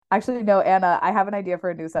Actually, no, Anna, I have an idea for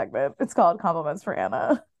a new segment. It's called Compliments for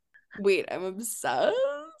Anna. Wait, I'm obsessed.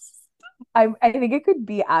 I think it could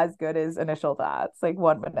be as good as initial thoughts, like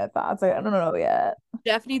 1 minute thoughts. I don't know yet.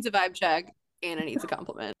 Jeff needs a vibe check. Anna needs a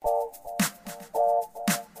compliment.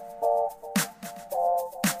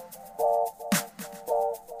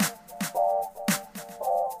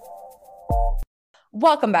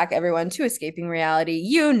 Welcome back, everyone, to Escaping Reality.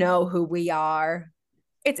 You know who we are.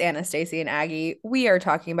 It's Anna, Stacy, and Aggie. We are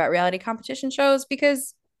talking about reality competition shows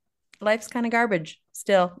because life's kind of garbage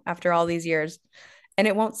still after all these years, and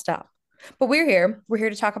it won't stop. But we're here. We're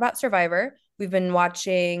here to talk about Survivor. We've been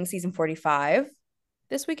watching season 45.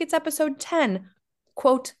 This week it's episode 10.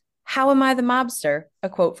 Quote, "How am I the mobster?" A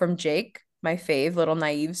quote from Jake, my fave, little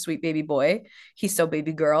naive, sweet baby boy. He's so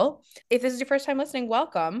baby girl. If this is your first time listening,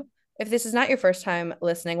 welcome. If this is not your first time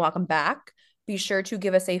listening, welcome back. Be sure to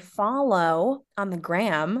give us a follow on the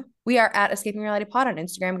gram. We are at Escaping Reality Pod on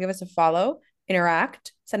Instagram. Give us a follow,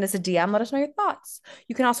 interact, send us a DM, let us know your thoughts.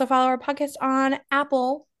 You can also follow our podcast on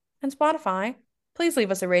Apple and Spotify. Please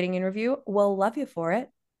leave us a rating and review. We'll love you for it.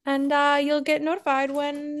 And you'll get notified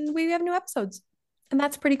when we have new episodes. And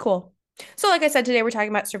that's pretty cool. So, like I said, today we're talking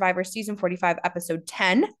about Survivor season 45, episode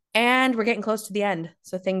 10. And we're getting close to the end.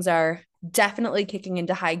 So things are definitely kicking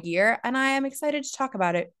into high gear. And I am excited to talk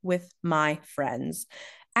about it with my friends.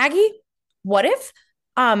 Aggie, what if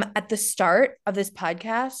at the start of this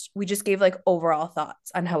podcast, we just gave like overall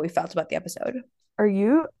thoughts on how we felt about the episode? Are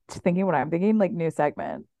you thinking what I'm thinking? Like new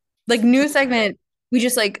segment. Like new segment, we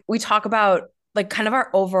just like we talk about like kind of our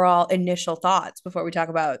overall initial thoughts before we talk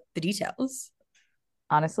about the details.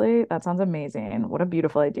 Honestly, that sounds amazing. What a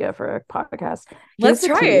beautiful idea for a podcast. Here's Let's the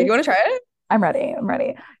try it. tea. You want to try it? I'm ready. I'm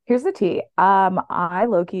ready. Here's the tea. I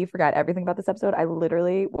low-key forgot everything about this episode. I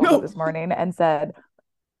literally woke up No. this morning and said,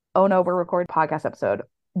 "Oh no, we're recording a podcast episode.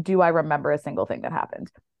 Do I remember a single thing that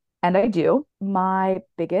happened?" And I do. My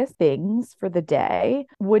biggest things for the day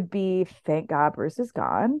would be thank God Bruce is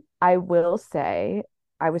gone. I will say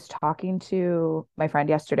I was talking to my friend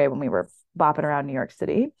yesterday when we were bopping around New York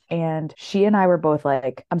City, and she and I were both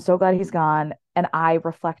like, I'm so glad he's gone. And I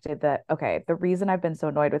reflected that, okay, the reason I've been so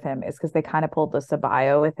annoyed with him is because they kind of pulled the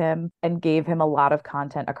Sabio with him and gave him a lot of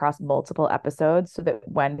content across multiple episodes so that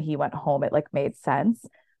when he went home, it like made sense,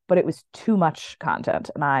 but it was too much content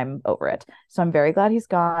and I'm over it. So I'm very glad he's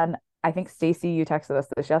gone. I think Stacey, you texted us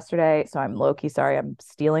this yesterday, so I'm low key sorry I'm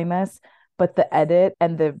stealing this. But the edit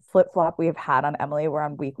and the flip flop we have had on Emily, where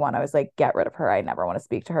on week one, I was like, get rid of her. I never want to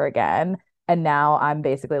speak to her again. And now I'm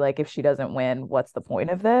basically like, if she doesn't win, what's the point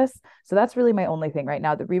of this? So that's really my only thing right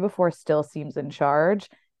now. The Reba Force still seems in charge.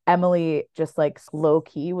 Emily just like low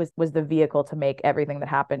key was the vehicle to make everything that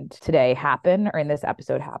happened today happen or in this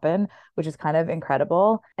episode happen, which is kind of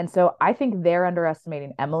incredible. And so I think they're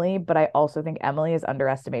underestimating Emily, but I also think Emily is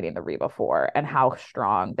underestimating the Reba Four and how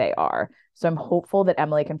strong they are. So I'm hopeful that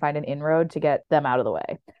Emily can find an inroad to get them out of the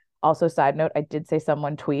way. Also, side note, I did say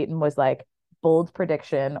someone tweet and was like, bold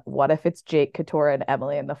prediction. What if it's Jake, Katura, and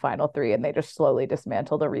Emily in the final three and they just slowly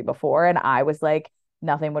dismantle the Reba Four? And I was like,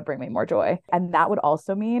 nothing would bring me more joy. And that would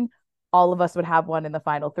also mean all of us would have one in the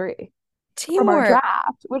final three from our Teamwork.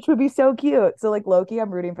 draft, which would be so cute. So like Loki,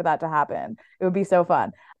 I'm rooting for that to happen. It would be so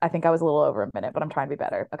fun. I think I was a little over a minute, but I'm trying to be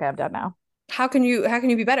better. Okay, I'm done now. How can you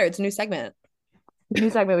be better? It's a new segment. New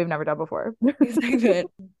segment we've never done before. New segment.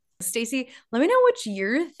 Stacey, let me know what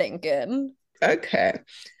you're thinking. Okay.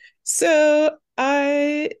 So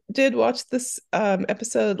I did watch this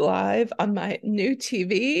episode live on my new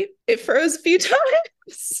TV. It froze a few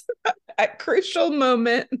times at crucial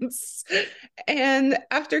moments. And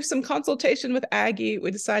after some consultation with Aggie,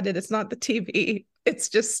 we decided it's not the TV, it's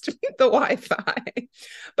just the Wi-Fi.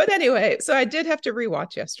 But anyway, so I did have to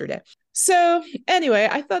rewatch yesterday. So anyway,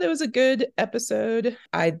 I thought it was a good episode.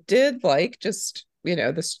 I did like just the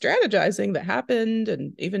strategizing that happened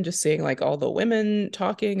and even just seeing like all the women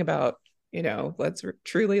talking about, let's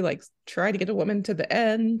truly like try to get a woman to the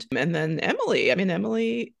end. And then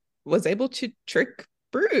Emily was able to trick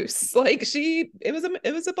Bruce. Like it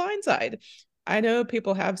was a blindside. I know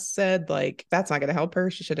people have said like that's not going to help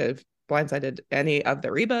her. She should have blindsided any of the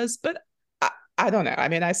Rebas, but I don't know. I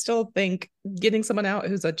mean, I still think getting someone out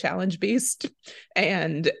who's a challenge beast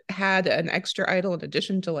and had an extra idol in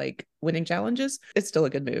addition to like winning challenges, it's still a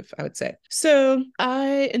good move, I would say. So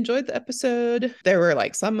I enjoyed the episode. There were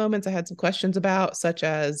like some moments I had some questions about, such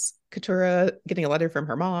as Katura getting a letter from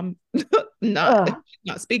her mom, not Ugh.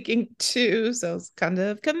 not speaking to, so I was kind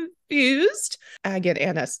of confused. Again,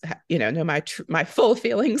 Anna, know my full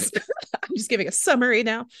feelings. I'm just giving a summary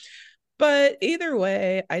now. But either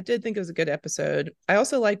way, I did think it was a good episode. I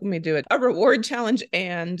also like when we do a reward challenge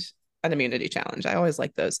and an immunity challenge. I always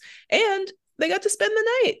like those. And they got to spend the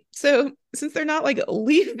night. So since they're not like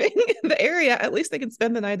leaving the area, at least they can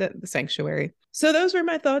spend the night at the sanctuary. So those were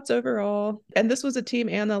my thoughts overall. And this was a Team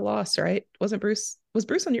Anna loss, right? Was Bruce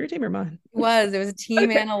on your team or mine? It was a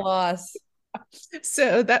Team Anna loss.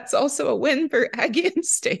 So that's also a win for Aggie and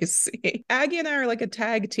Stacy. Aggie and I are like a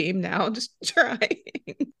tag team now, just trying.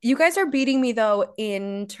 You guys are beating me though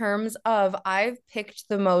in terms of I've picked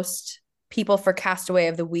the most people for Castaway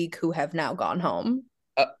of the Week who have now gone home.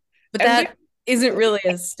 But that isn't really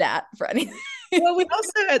a stat for anything. Well, we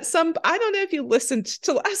also I don't know if you listened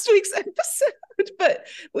to last week's episode, but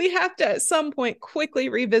we have to at some point quickly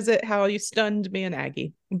revisit how you stunned me and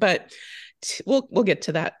Aggie. But we'll get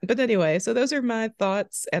to that. But anyway, so those are my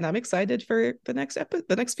thoughts, and I'm excited for the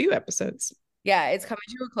next few episodes. Yeah, it's coming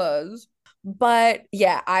to a close. But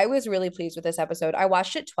yeah, I was really pleased with this episode. I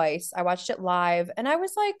watched it twice. I watched it live, and I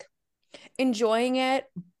was like enjoying it.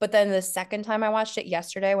 But then the second time I watched it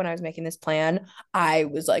yesterday when I was making this plan, I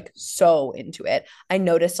was like so into it. I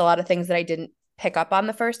noticed a lot of things that I didn't pick up on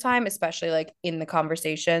the first time, especially like in the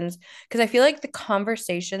conversations, because I feel like the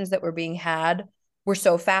conversations that were being had were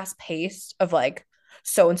so fast paced of like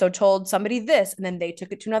so and so told somebody this and then they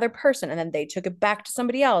took it to another person and then they took it back to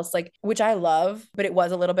somebody else, like, which I love, but it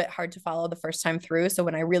was a little bit hard to follow the first time through. So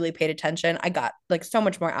when I really paid attention, I got like so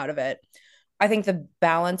much more out of it. I think the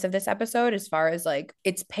balance of this episode, as far as like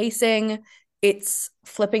its pacing, it's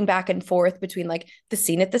flipping back and forth between like the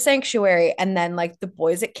scene at the sanctuary and then like the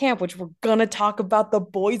boys at camp, which we're gonna talk about the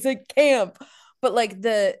boys at camp. But like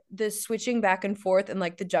the switching back and forth and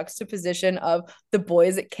like the juxtaposition of the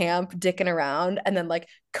boys at camp dicking around and then like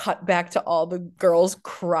cut back to all the girls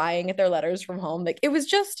crying at their letters from home. Like it was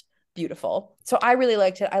just beautiful. So I really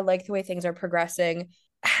liked it. I like the way things are progressing.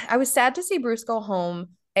 I was sad to see Bruce go home.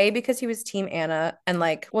 Because he was Team Anna, and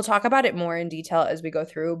like we'll talk about it more in detail as we go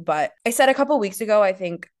through. But I said a couple weeks ago, I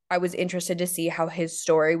think I was interested to see how his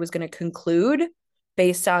story was going to conclude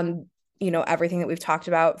based on, you know, everything that we've talked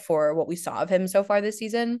about for what we saw of him so far this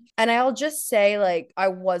season. And I'll just say, like, I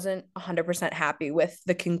wasn't 100% happy with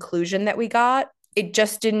the conclusion that we got. It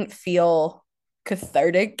just didn't feel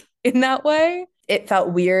cathartic in that way. It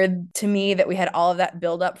felt weird to me that we had all of that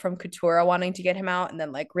buildup from Katurah wanting to get him out. And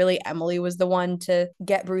then like really Emily was the one to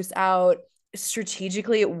get Bruce out.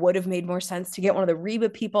 Strategically, it would have made more sense to get one of the Reba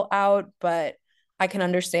people out. But I can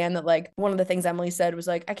understand that like one of the things Emily said was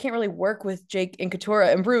like, I can't really work with Jake and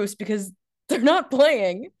Katurah and Bruce because they're not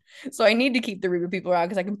playing. So I need to keep the Reba people around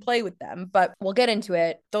because I can play with them. But we'll get into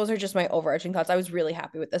it. Those are just my overarching thoughts. I was really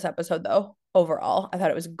happy with this episode though. Overall, I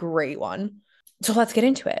thought it was a great one. So let's get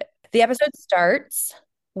into it. The episode starts.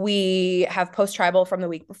 We have post-tribal from the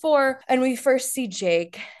week before, and we first see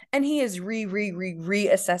Jake, and he is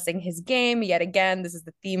reassessing his game yet again. This is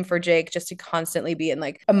the theme for Jake, just to constantly be in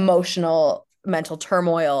like emotional, mental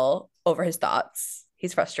turmoil over his thoughts.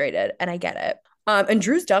 He's frustrated, and I get it. And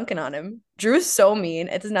Drew's dunking on him. Drew is so mean.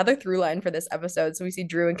 It's another through line for this episode. So we see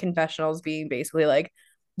Drew in confessionals being basically like,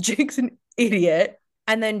 Jake's an idiot.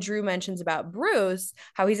 And then Drew mentions about Bruce,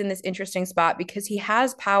 how he's in this interesting spot because he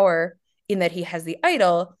has power in that he has the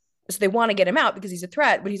idol. So they want to get him out because he's a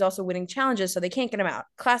threat, but he's also winning challenges, so they can't get him out.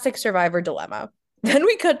 Classic survivor dilemma. Then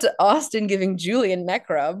we cut to Austin giving Julie a neck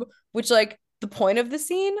rub, which like the point of the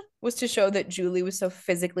scene was to show that Julie was so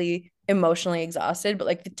physically, emotionally exhausted. But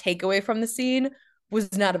like the takeaway from the scene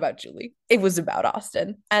was not about Julie. It was about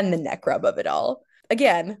Austin and the neck rub of it all.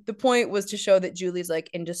 Again, the point was to show that Julie's like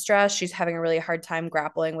in distress. She's having a really hard time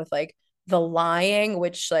grappling with like the lying,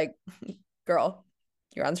 which like, girl,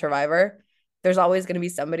 you're on Survivor. There's always going to be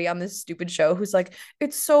somebody on this stupid show who's like,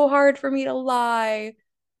 it's so hard for me to lie.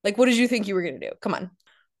 Like, what did you think you were going to do? Come on.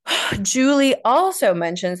 Julie also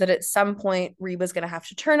mentions that at some point Reba's going to have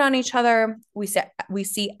to turn on each other. We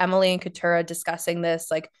see Emily and Katurah discussing this,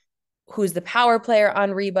 like who's the power player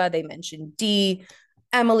on Reba. They mention Dee.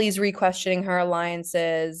 Emily's re-questioning her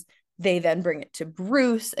alliances. They then bring it to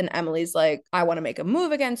Bruce, and Emily's like, I want to make a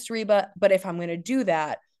move against Reba, but if I'm going to do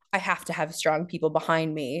that, I have to have strong people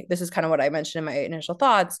behind me. This is kind of what I mentioned in my initial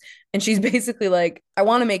thoughts. And she's basically like, I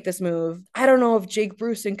want to make this move. I don't know if Jake,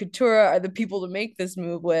 Bruce, and Katurah are the people to make this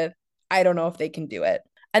move with. I don't know if they can do it.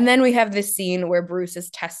 And then we have this scene where Bruce is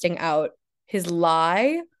testing out his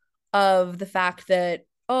lie of the fact that,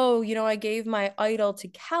 oh, you know, I gave my idol to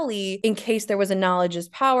Kelly in case there was a knowledge is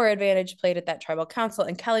power advantage played at that tribal council,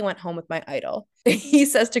 and Kelly went home with my idol. He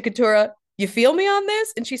says to Katurah, you feel me on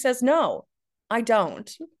this? And she says, no, I don't.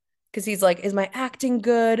 Because he's like, is my acting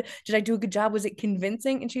good? Did I do a good job? Was it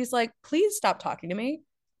convincing? And she's like, please stop talking to me.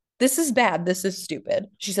 This is bad. This is stupid.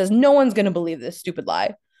 She says, no one's going to believe this stupid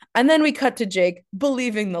lie. And then we cut to Jake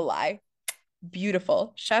believing the lie.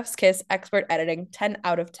 beautiful. Chef's kiss, expert editing, 10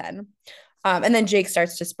 out of 10. And then Jake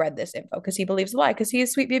starts to spread this info because he believes the lie because he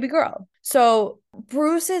is sweet baby girl. So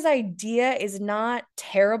Bruce's idea is not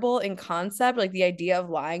terrible in concept. Like the idea of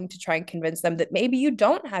lying to try and convince them that maybe you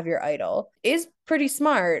don't have your idol is pretty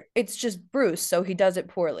smart. It's just Bruce, so he does it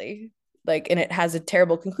poorly. Like, and it has a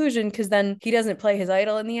terrible conclusion because then he doesn't play his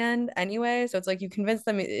idol in the end anyway. So it's like you convinced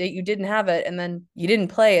them that you didn't have it and then you didn't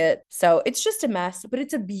play it. So it's just a mess, but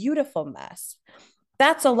it's a beautiful mess.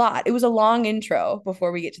 That's a lot. It was a long intro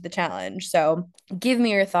before we get to the challenge. So give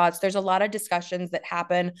me your thoughts. There's a lot of discussions that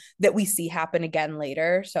happen that we see happen again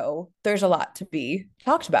later. So there's a lot to be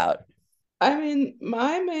talked about. I mean,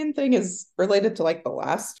 my main thing is related to like the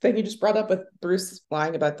last thing you just brought up with Bruce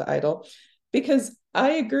lying about the idol, because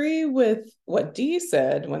I agree with what Dee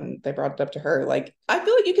said when they brought it up to her. Like, I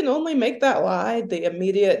feel like you can only make that lie the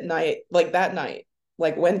immediate night, like that night,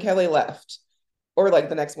 like when Kelly left, or like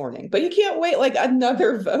the next morning. But you can't wait like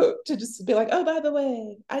another vote to just be like, oh, by the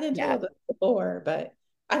way, I didn't tell Yeah. you this before, but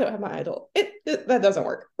I don't have my idol. That doesn't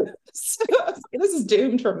work. So, this is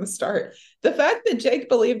doomed from the start. The fact that Jake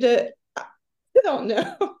believed it, I don't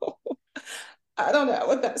know. I don't know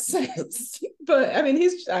what that says. But I mean,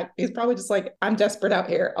 he's probably just like, I'm desperate out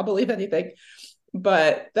here. I'll believe anything.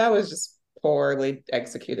 But that was just poorly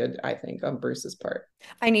executed, I think, on Bruce's part.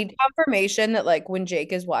 I need confirmation that like when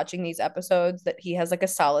Jake is watching these episodes that he has like a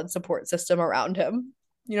solid support system around him.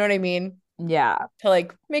 You know what I mean? Yeah. To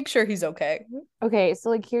like make sure he's okay. Okay, so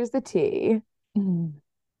like here's the tea.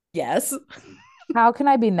 Yes. How can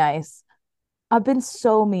I be nice? I've been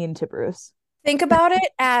so mean to Bruce. Think about it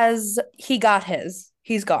as he got his.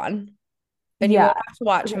 He's gone. And you Yeah. won't have to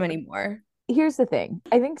watch him Okay. anymore. Here's the thing.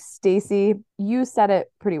 I think Stacey, you said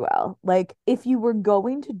it pretty well. Like if you were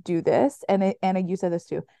going to do this, and Anna, you said this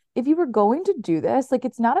too. If you were going to do this, like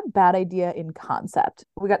it's not a bad idea in concept.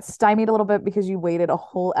 We got stymied a little bit because you waited a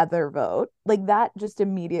whole other vote. Like that just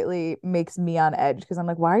immediately makes me on edge because I'm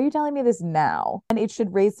like, why are you telling me this now? And it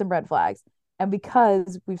should raise some red flags. And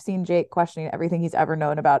because we've seen Jake questioning everything he's ever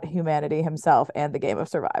known about humanity himself and the game of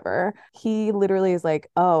Survivor, he literally is like,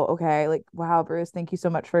 oh, okay, like, wow, Bruce, thank you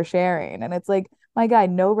so much for sharing. And it's like, my guy,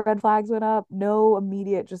 no red flags went up, no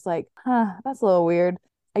immediate, just like, that's a little weird.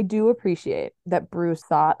 I do appreciate that Bruce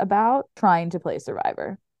thought about trying to play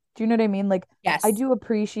Survivor. Do you know what I mean? Like, Yes. I do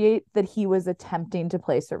appreciate that he was attempting to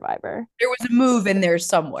play Survivor. There was a move in there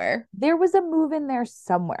somewhere. There was a move in there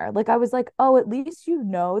somewhere. Like I was like, oh, at least you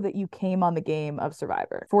know that you came on the game of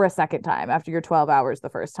Survivor for a second time after your 12 hours the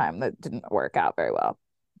first time that didn't work out very well.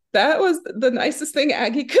 That was the nicest thing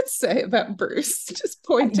Aggie could say about Bruce. Just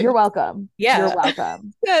pointing. You're welcome. Yeah. You're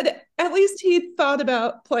welcome. Said at least he thought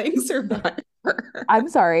about playing Survivor. I'm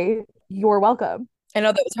sorry. You're welcome. I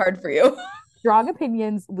know that was hard for you. Strong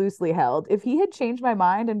opinions loosely held. If he had changed my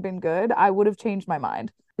mind and been good, I would have changed my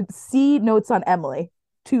mind. See notes on Emily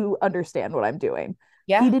to understand what I'm doing.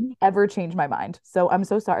 Yeah. He didn't ever change my mind. So I'm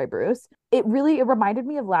so sorry, Bruce. It reminded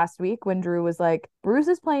me of last week when Drew was like, Bruce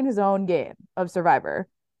is playing his own game of Survivor,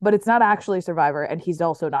 but it's not actually Survivor and he's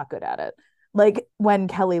also not good at it. Like when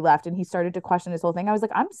Kelly left and he started to question his whole thing, I was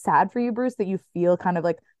like, I'm sad for you, Bruce, that you feel kind of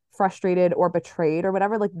like frustrated or betrayed or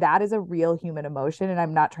whatever. Like that is a real human emotion and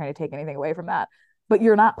I'm not trying to take anything away from that. But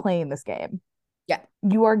you're not playing this game. Yeah.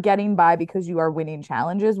 You are getting by because you are winning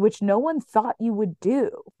challenges, which no one thought you would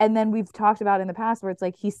do. And then we've talked about in the past where it's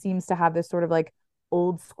like he seems to have this sort of like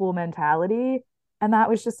old school mentality. And that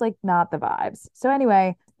was just like not the vibes. So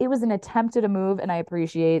anyway, it was an attempt at a move and I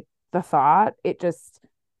appreciate the thought. It just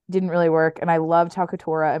didn't really work. And I loved how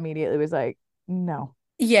Katora immediately was like, no.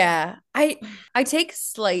 Yeah, I take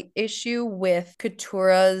slight issue with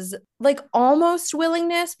Katura's like almost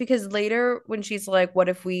willingness because later when she's like, what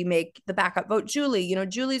if we make the backup vote Julie? You know,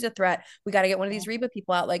 Julie's a threat. We got to get one of these Reba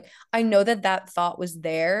people out. Like, I know that that thought was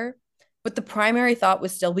there, but the primary thought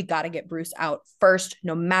was still we got to get Bruce out first,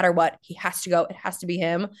 no matter what. He has to go. It has to be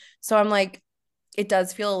him. So I'm like, it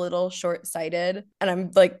does feel a little short-sighted, and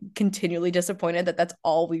I'm like continually disappointed that that's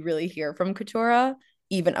all we really hear from Katura,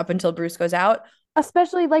 even up until Bruce goes out.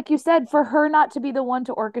 Especially, like you said, for her not to be the one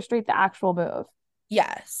to orchestrate the actual move.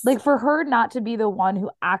 Yes. Like for her not to be the one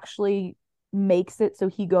who actually makes it so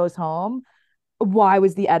he goes home. Why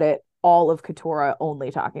was the edit all of Katura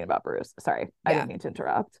only talking about Bruce? Sorry, I didn't mean to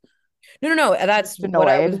interrupt. No. That's what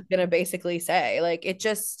I was gonna basically say. Like it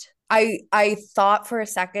just I thought for a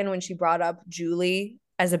second when she brought up Julie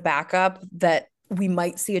as a backup that we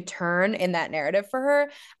might see a turn in that narrative for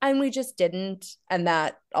her, and we just didn't. And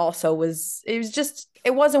that also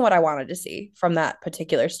it wasn't what I wanted to see from that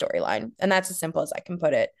particular storyline. And that's as simple as I can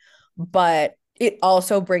put it. But it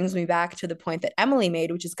also brings me back to the point that Emily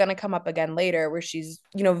made, which is going to come up again later, where she's,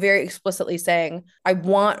 very explicitly saying, I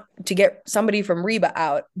want to get somebody from Reba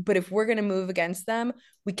out, but if we're going to move against them,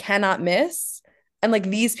 we cannot miss. And like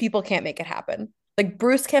these people can't make it happen. Like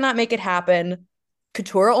Bruce cannot make it happen.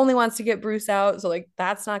 Katurah only wants to get Bruce out. So like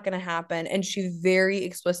that's not going to happen. And she very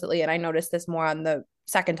explicitly, and I noticed this more on the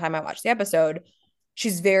second time I watched the episode,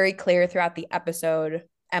 she's very clear throughout the episode,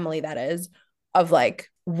 Emily, that is, of like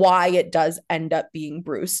why it does end up being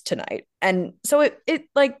Bruce tonight. And so it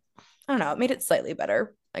like, I don't know, it made it slightly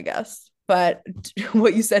better, I guess. But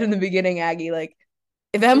what you said in the beginning, Aggie, like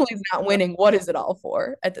if Emily's not winning, what is it all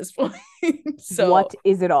for at this point? So what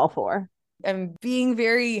is it all for? I'm being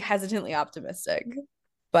very hesitantly optimistic.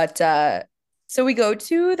 But so we go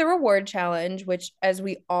to the reward challenge, which, as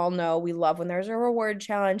we all know, we love when there's a reward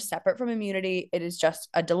challenge separate from immunity. It is just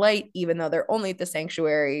a delight, even though they're only at the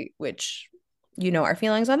sanctuary, which our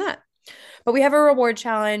feelings on that. But we have a reward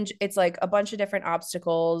challenge. It's like a bunch of different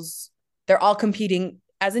obstacles. They're all competing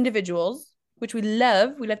as individuals, which we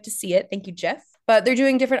love. We love to see it. Thank you, Jeff. But they're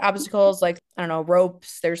doing different obstacles like, I don't know,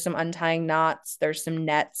 ropes. There's some untying knots. There's some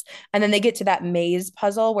nets. And then they get to that maze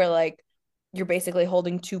puzzle where like you're basically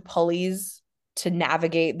holding two pulleys to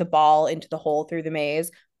navigate the ball into the hole through the maze.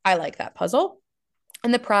 I like that puzzle.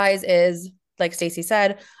 And the prize is, like Stacey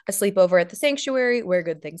said, a sleepover at the sanctuary where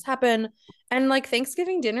good things happen. And like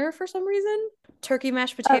Thanksgiving dinner for some reason, turkey,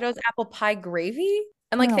 mashed potatoes, apple pie, gravy.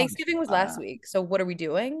 And like Thanksgiving was last week. So what are we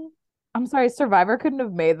doing? I'm sorry, Survivor couldn't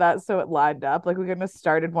have made that so it lined up. Like we couldn't have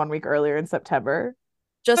started 1 week earlier in September.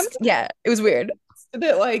 Just, yeah, it was weird.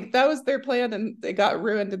 That like that was their plan and they got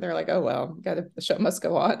ruined and they're like, oh well, the show must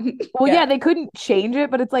go on. Well, yeah, they couldn't change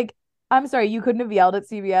it, but it's like, I'm sorry, you couldn't have yelled at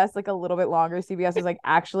CBS like a little bit longer. CBS was like,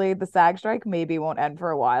 actually, the SAG strike maybe won't end for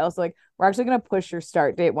a while. So like we're actually gonna push your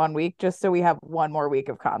start date 1 week just so we have one more week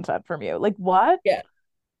of content from you. Like what? Yeah.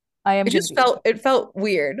 I am it felt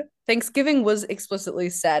weird. Thanksgiving was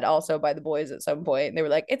explicitly said also by the boys at some point. They were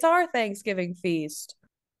like, it's our Thanksgiving feast.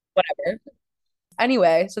 Whatever.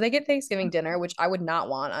 Anyway, so they get Thanksgiving dinner, which I would not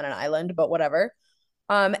want on an island, but whatever.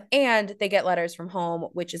 And they get letters from home,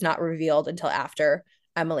 which is not revealed until after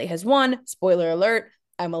Emily has won. Spoiler alert,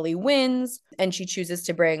 Emily wins, and she chooses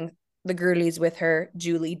to bring the girlies with her,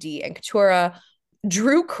 Julie, Dee, and Katurah.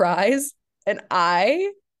 Drew cries, and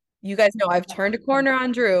you guys know I've turned a corner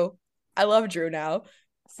on Drew. I love Drew now.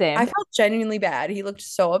 Same. I felt genuinely bad. He looked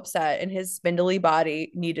so upset and his spindly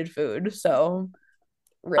body needed food. So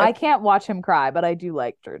rip. I can't watch him cry, but I do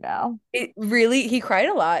like Drew now. He cried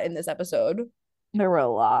a lot in this episode. There were a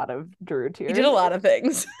lot of Drew tears. He did a lot of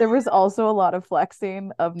things. There was also a lot of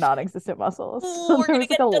flexing of non-existent muscles. Ooh, we're gonna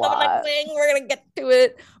get to the flexing. We're gonna get to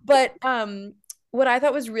it. But what I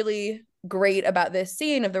thought was really great about this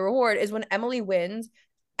scene of the reward is when Emily wins,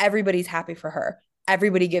 everybody's happy for her.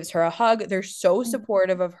 Everybody gives her a hug. They're so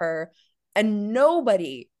supportive of her. And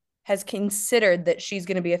nobody has considered that she's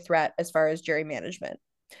going to be a threat as far as jury management.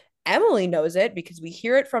 Emily knows it because we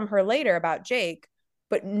hear it from her later about Jake,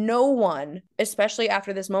 but no one, especially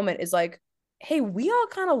after this moment, is like, hey, we all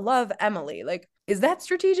kind of love Emily. Like, is that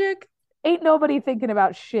strategic? Ain't nobody thinking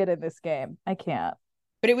about shit in this game. I can't.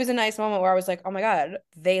 But it was a nice moment where I was like, oh my God,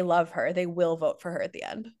 they love her. They will vote for her at the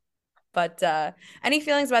end. But any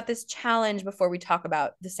feelings about this challenge before we talk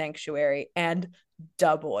about the sanctuary and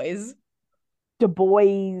Da Boys? Da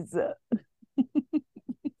Boys.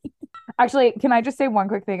 Actually, can I just say one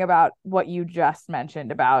quick thing about what you just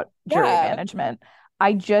mentioned about jury management?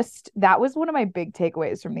 That was one of my big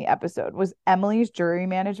takeaways from the episode was Emily's jury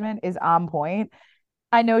management is on point.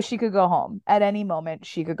 I know she could go home at any moment.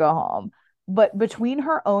 She could go home. But between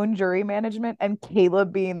her own jury management and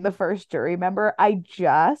Caleb being the first jury member,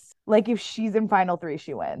 like if she's in final 3,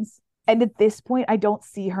 she wins. And at this point, I don't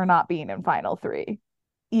see her not being in final 3,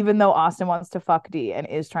 even though Austin wants to fuck Dee and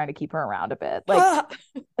is trying to keep her around a bit. Like,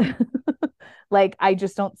 like I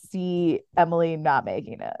just don't see Emily not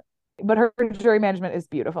making it. But her jury management is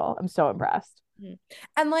beautiful. I'm so impressed.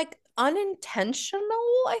 And like unintentional,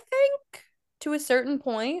 I think, to a certain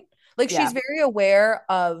point. Like she's very aware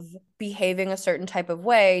of behaving a certain type of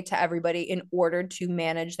way to everybody in order to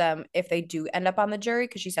manage them if they do end up on the jury,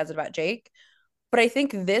 because she says it about Jake. But I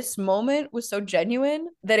think this moment was so genuine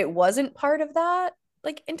that it wasn't part of that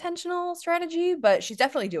like intentional strategy, but she's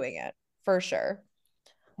definitely doing it for sure.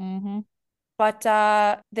 Mm-hmm.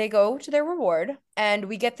 But they go to their reward and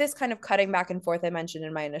we get this kind of cutting back and forth I mentioned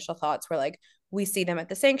in my initial thoughts where like we see them at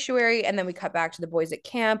the sanctuary and then we cut back to the boys at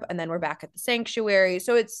camp and then we're back at the sanctuary.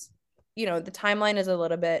 So it's, the timeline is a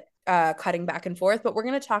little bit cutting back and forth, but we're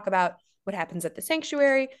going to talk about what happens at the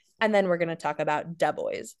sanctuary and then we're going to talk about Da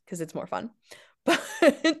Boys because it's more fun.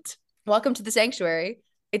 But welcome to the sanctuary.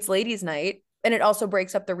 It's ladies' night. And it also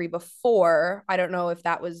breaks up the Reba 4. I don't know if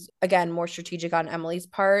that was, again, more strategic on Emily's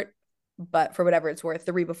part, but for whatever it's worth,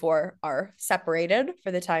 the Reba 4 are separated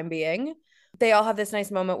for the time being. They all have this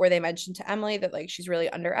nice moment where they mention to Emily that like she's really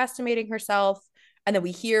underestimating herself. And then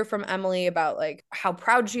we hear from Emily about like how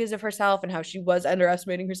proud she is of herself and how she was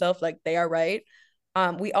underestimating herself. Like they are right.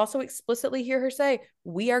 We also explicitly hear her say,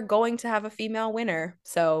 "We are going to have a female winner."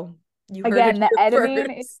 So you heard Again, it here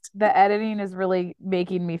first. the editing is really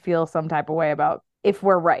making me feel some type of way about if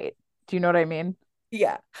we're right. Do you know what I mean?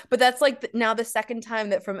 Yeah. But that's like now the second time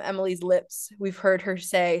that from Emily's lips we've heard her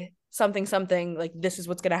say something like this is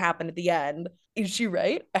what's going to happen at the end. Is she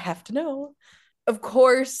right? I have to know. Of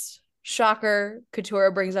course, shocker,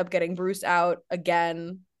 Katura brings up getting Bruce out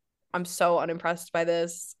again. I'm so unimpressed by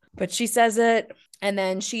this. But she says it, and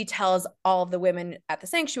then she tells all of the women at the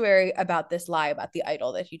sanctuary about this lie about the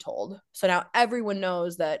idol that he told. So now everyone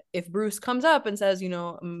knows that if Bruce comes up and says, you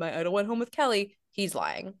know, my idol went home with Kelly, he's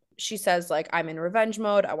lying. She says, like, I'm in revenge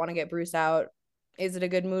mode. I want to get Bruce out. Is it a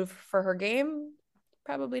good move for her game?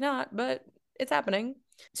 Probably not, but it's happening.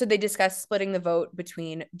 So they discuss splitting the vote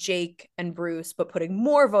between Jake and Bruce, but putting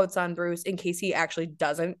more votes on Bruce in case he actually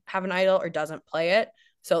doesn't have an idol or doesn't play it.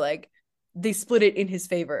 So, like, they split it in his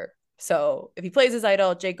favor. So if he plays his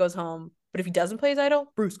idol, Jake goes home. But if he doesn't play his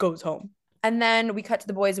idol, Bruce goes home. And then we cut to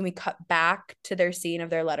the boys and we cut back to their scene of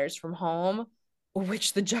their letters from home,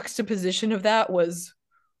 which the juxtaposition of that was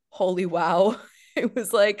holy wow. It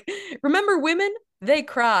was like, remember women? They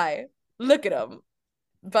cry. Look at them.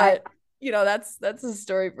 But you know, that's a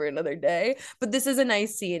story for another day. But this is a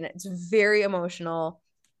nice scene. It's very emotional.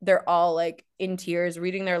 They're all like in tears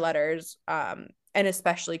reading their letters. And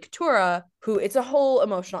especially Katura, who it's a whole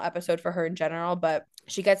emotional episode for her in general, but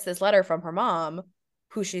she gets this letter from her mom,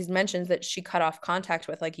 who she mentions that she cut off contact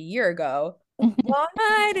with like a year ago.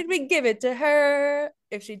 Why did we give it to her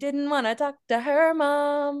if she didn't want to talk to her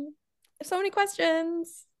mom? There's so many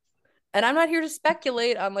questions. And I'm not here to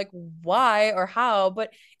speculate on like why or how,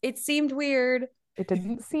 but it seemed weird. It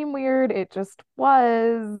didn't seem weird. It just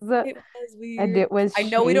was. It was weird. And it was I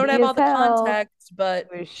know we don't have all the hell. context, but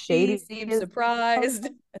It was she shady seems as surprised,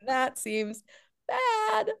 and that seems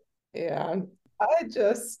bad. Yeah.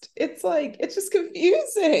 It's like, it's just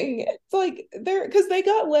confusing. It's like because they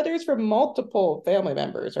got letters from multiple family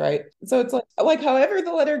members, right? So it's like however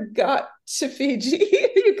the letter got to Fiji,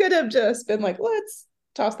 you could have just been like, let's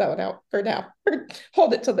toss that one out for now, or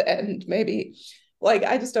hold it till the end, maybe. Like,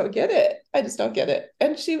 I just don't get it. I just don't get it.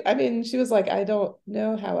 And she was like, I don't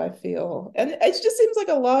know how I feel. And it just seems like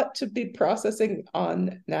a lot to be processing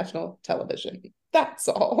on national television. That's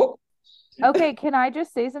all. Okay, can I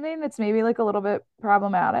just say something that's maybe like a little bit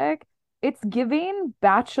problematic? It's giving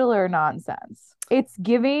bachelor nonsense. It's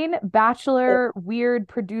giving bachelor weird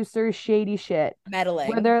producer shady shit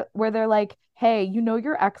Meddling. where they're like, "Hey, you know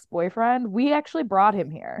your ex-boyfriend? We actually brought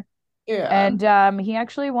him here. Yeah. And he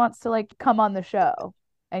actually wants to like come on the show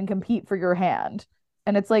and compete for your hand."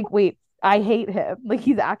 And it's like, "Wait, I hate him. Like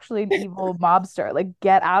he's actually an evil mobster. Like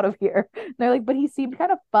get out of here." And they're like, "But he seemed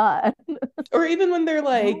kind of fun." Or even when they're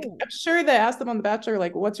like, No. I'm sure they asked them on The Bachelor,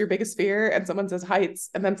 like, what's your biggest fear? And someone says heights.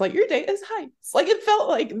 And then it's like, your date is heights. Like, it felt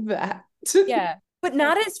like that. Yeah. But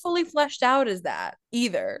not as fully fleshed out as that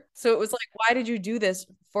either. So it was like, why did you do this?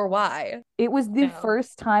 For why? It was the No.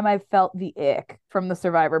 first time I felt the ick from the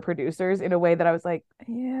Survivor producers in a way that I was like,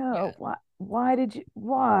 yeah. Why did you,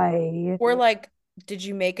 why? Or like, did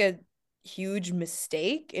you make a huge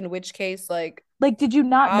mistake? In which case, like, did you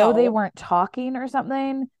not know they how? weren't talking or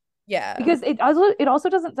something? Yeah. Because it also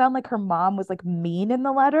doesn't sound like her mom was like mean in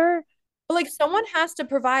the letter. But like, someone has to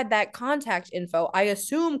provide that contact info. I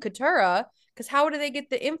assume Katura, because how do they get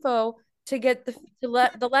the info to get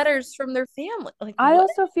the letters from their family? Like, I what?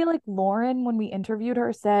 also feel like Lauren, when we interviewed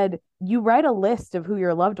her, said you write a list of who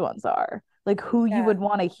your loved ones are, like who you would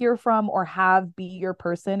want to hear from or have be your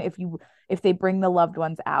person if they bring the loved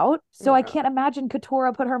ones out. So I can't imagine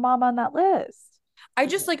Katura put her mom on that list. I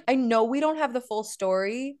just like, I know we don't have the full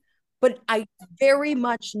story, but I very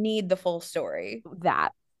much need the full story.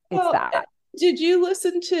 That. Did you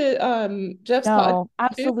listen to Jeff's podcast? No,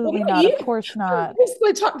 absolutely not. Of course not.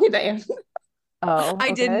 Basically talking to Anne. Oh, I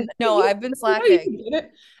okay. didn't. No, I've been slacking.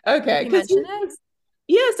 Okay, Did he mention it?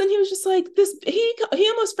 Yes, and he was just like this. He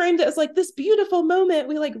almost framed it as like this beautiful moment.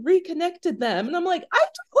 We like reconnected them, and I'm like,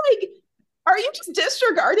 are you just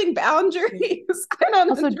disregarding boundaries? I don't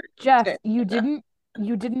know. Also, Jeff, you didn't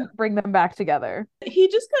bring them back together. He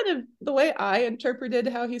just kind of, the way I interpreted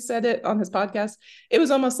how he said it on his podcast, it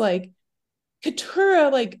was almost like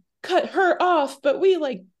Katura like cut her off, but we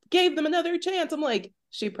like gave them another chance. I'm like,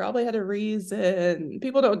 She probably had a reason.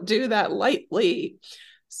 People don't do that lightly.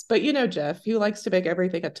 But you know, Jeff, he likes to make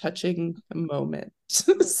everything a touching moment.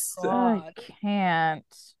 I God.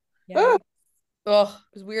 can't. Yeah. Ugh,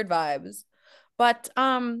 it was weird vibes. But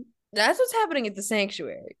that's what's happening at the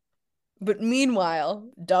sanctuary. But meanwhile,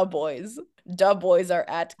 Dub Boys are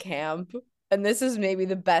at camp. And this is maybe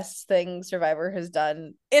the best thing Survivor has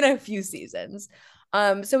done in a few seasons.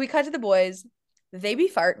 So we cut to the boys. They be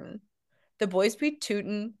farting. The boys be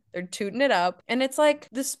tooting. They're tooting it up. And it's like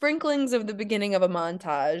the sprinklings of the beginning of a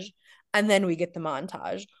montage. And then we get the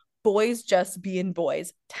montage. Boys just being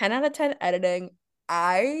boys. 10 out of 10 editing.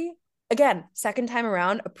 I, again, second time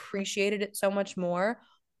around, appreciated it so much more.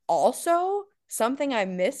 Also, something I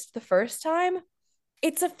missed the first time,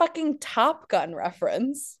 it's a fucking Top Gun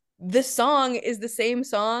reference. The song is the same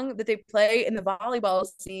song that they play in the volleyball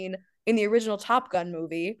scene in the original Top Gun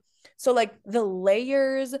movie. So like the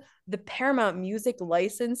layers, the Paramount Music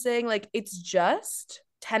licensing, like it's just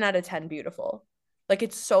 10 out of 10 beautiful. Like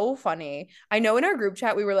it's so funny. I know in our group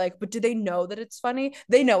chat we were like, but do they know that it's funny?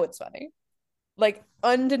 They know it's funny. Like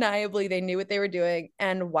undeniably they knew what they were doing,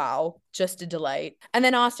 and wow, just a delight. And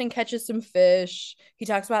then Austin catches some fish. He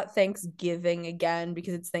talks about Thanksgiving again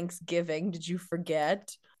because it's Thanksgiving. Did you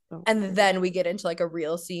forget? So And weird. then we get into like a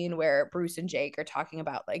real scene where Bruce and Jake are talking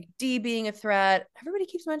about like D being a threat. Everybody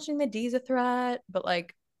keeps mentioning that D's a threat, but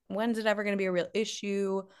like when's it ever going to be a real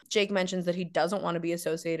issue? Jake mentions that he doesn't want to be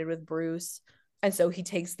associated with Bruce, and so he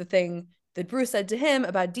takes the thing that Bruce said to him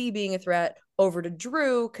about D being a threat over to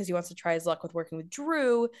Drew because he wants to try his luck with working with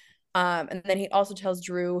Drew. And then he also tells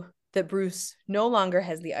Drew that Bruce no longer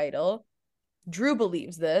has the idol. Drew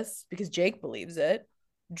believes this because Jake believes it.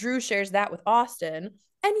 Drew shares that with Austin.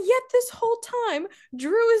 And yet, this whole time,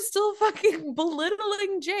 Drew is still fucking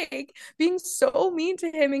belittling Jake, being so mean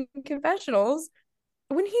to him in confessionals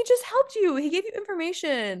when he just helped you. He gave you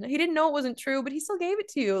information. He didn't know it wasn't true, but he still gave it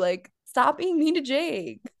to you. Like, stop being mean to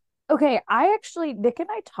Jake. Okay, Nick and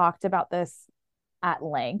I talked about this at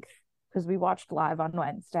length because we watched live on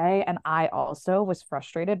Wednesday, and I also was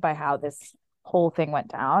frustrated by how this whole thing went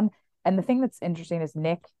down. And the thing that's interesting is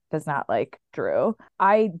Nick does not like Drew.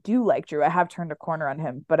 I do like Drew. I have turned a corner on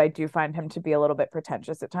him, but I do find him to be a little bit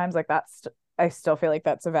pretentious at times. Like I still feel like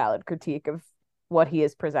that's a valid critique of what he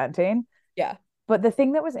is presenting. Yeah. But the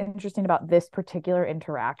thing that was interesting about this particular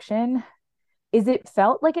interaction is it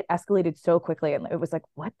felt like it escalated so quickly, and it was like,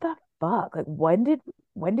 what the fuck? Like when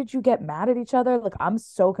did you get mad at each other? Like I'm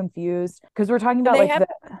so confused because we're talking And about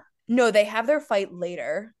like they have their fight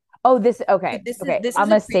later. oh, this So okay. Okay. this I'm is a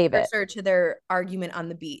gonna save it. precursor to their argument on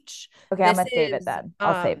the beach. Okay, I'm This gonna save it is then.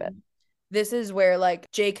 I'll save it. this is where like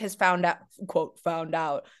Jake has found out, quote, found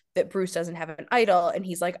out that Bruce doesn't have an idol, and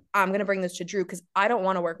he's like, I'm gonna bring this to Drew because I don't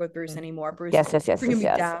want to work with Bruce anymore. Bruce Yes, yes, is yes, bringing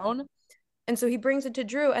yes, me yes. down. And so he brings it to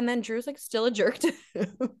Drew, and then Drew's like still a jerk to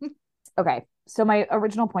him. Okay. So my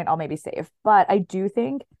original point I'll maybe save, but I do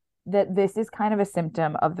think that this is kind of a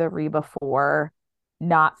symptom of the Reba 4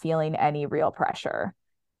 not feeling any real pressure.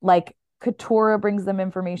 Like Katora brings them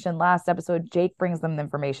information last episode, Jake brings them the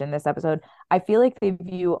information this episode. I feel like they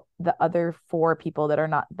view the other 4 people that are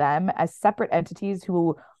not them as separate entities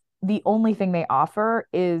who the only thing they offer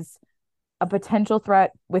is a potential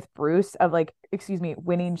threat with Bruce of like, excuse me,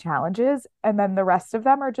 winning challenges. And then the rest of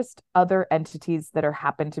them are just other entities that are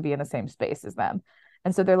happen to be in the same space as them.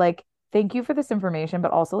 And so they're like, thank you for this information, but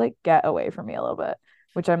also like get away from me a little bit,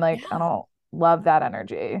 which I'm like, I Yeah. don't love that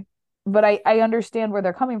energy. But I understand where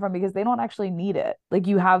they're coming from because they don't actually need it. Like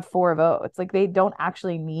you have 4 votes. Like they don't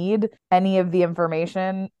actually need any of the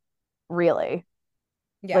information really.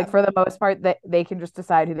 Like Yeah. for the most part, they can just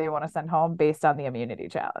decide who they want to send home based on the immunity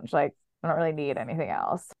challenge. Like I don't really need anything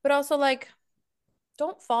else. But also like,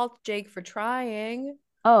 don't fault Jake for trying.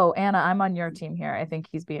 Oh, Anna, I'm on your team here. I think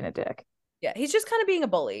he's being a dick. Yeah, he's just kind of being a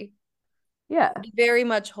bully. Yeah. Very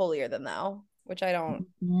much holier than thou, which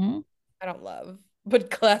Mhm. I don't love.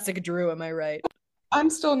 But classic Drew, am I right?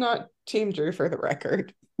 I'm still not Team Drew for the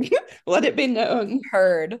record. Let it be known.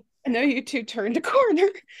 Heard. I know you two turned a corner.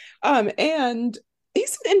 And he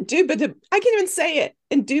said indubitably. I can't even say it.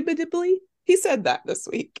 Indubitably. He said that this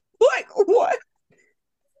week. Like what?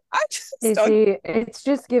 I just You don't. see, it's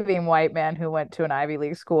just giving white man who went to an Ivy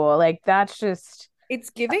League school. Like that's just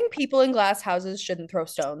It's giving people in glass houses shouldn't throw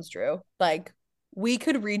stones, Drew. Like, we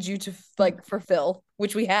could read you to like fulfill,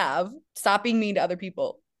 which we have. Stop being mean to other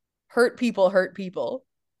people. Hurt people, hurt people.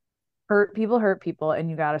 hurt people, and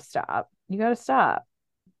you gotta stop. You gotta stop.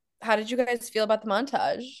 How did you guys feel about the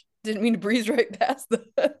montage? Didn't mean to breeze right past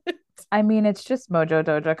that. I mean, it's just Mojo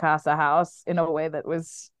Doja Casa House in a way that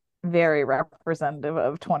was very representative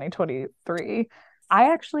of 2023.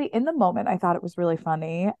 I actually, in the moment, I thought it was really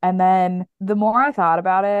funny. And then the more I thought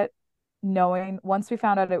about it, knowing once we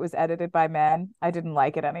found out it was edited by men, I didn't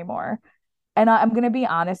like it anymore. And I'm going to be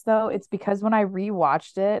honest though, it's because when I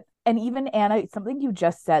rewatched it, and even Anna, something you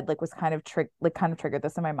just said like was kind of kind of triggered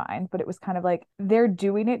this in my mind, but it was kind of like they're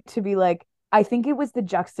doing it to be like, I think it was the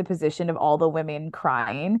juxtaposition of all the women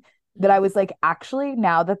crying that I was like, actually,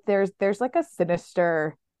 now that there's like a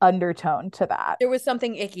sinister undertone to that. There was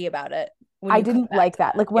something icky about it when I you come didn't back like to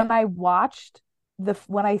that. Like Yeah. when I watched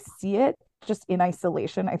when I see it just in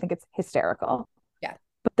isolation, I think it's hysterical. Yeah.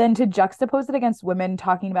 But then to juxtapose it against women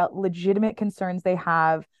talking about legitimate concerns they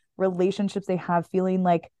have, relationships they have, feeling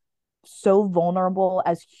like so vulnerable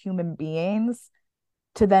as human beings,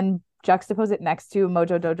 to then juxtapose it next to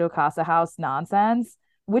Mojo Dojo Casa House nonsense,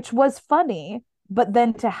 which was funny, but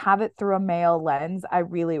then to have it through a male lens, I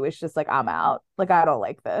really was just like, I'm out. Like, I don't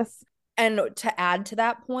like this. And to add to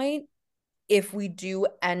that point, if we do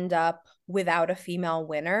end up without a female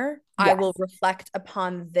winner, I will Yes. reflect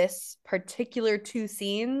upon this particular two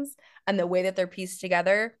scenes and the way that they're pieced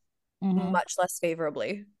together Mhm. much less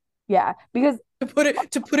favorably. Yeah, because To put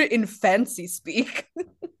it in fancy speak.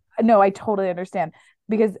 no, I totally understand.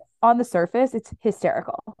 Because on the surface, it's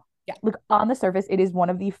hysterical. Yeah. Like on the surface, it is one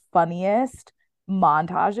of the funniest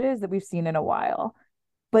montages that we've seen in a while.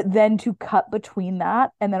 But then to cut between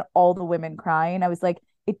that and then all the women crying, I was like,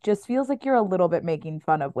 it just feels like you're a little bit making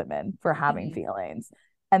fun of women for having Mhm. feelings.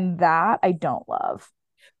 And that I don't love.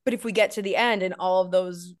 But if we get to the end and all of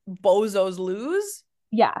those bozos lose,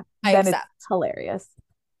 Yeah, I then it's accept. hilarious.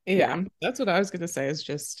 Yeah. Yeah, that's what I was gonna say. Is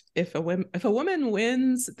just if a woman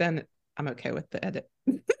wins, then I'm okay with the edit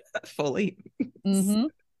fully. Mm-hmm.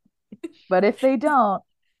 But if they don't,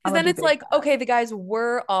 I'm Because gonna then be it's big like, mad. okay, the guys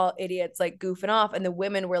were all idiots, like goofing off, and the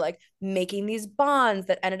women were like making these bonds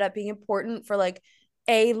that ended up being important for like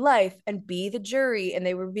A, life, and B, the jury, and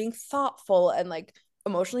they were being thoughtful and like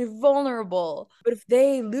emotionally vulnerable. But if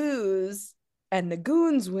they lose and the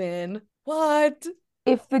goons win, what?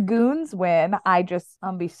 If the goons win,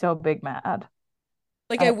 I'll be so big mad.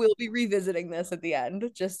 Like, I I will be revisiting this at the end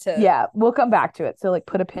just to. Yeah, we'll come back to it. So like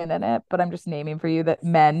put a pin in it, but I'm just naming for you that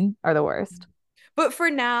men are the worst. But for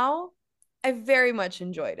now, I very much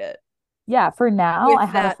enjoyed it. Yeah, for now, I with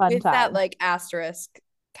had a that fun with that time. like asterisk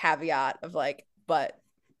caveat of like, but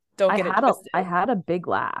don't get it I twisted. had a big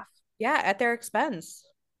laugh. Yeah, at their expense.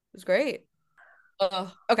 It was great.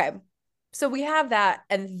 Okay. So we have that,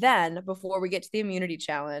 and then before we get to the immunity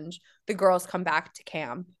challenge, the girls come back to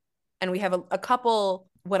camp, and we have a couple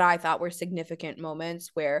what I thought were significant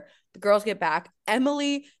moments where the girls get back.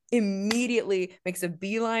 Emily immediately makes a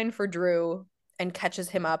beeline for Drew and catches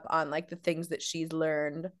him up on like the things that she's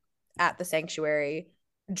learned at the sanctuary.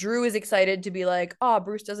 Drew is excited to be like, oh,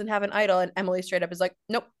 Bruce doesn't have an idol. And Emily straight up is like,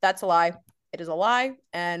 nope, that's a lie. It is a lie.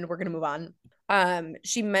 And we're going to move on.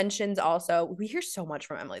 She mentions also, we hear so much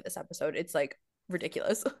from Emily this episode. It's like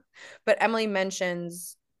ridiculous. But Emily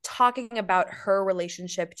mentions talking about her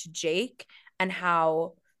relationship to Jake and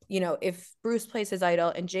how, if Bruce plays his idol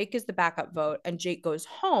and Jake is the backup vote and Jake goes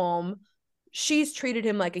home, she's treated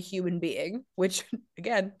him like a human being, which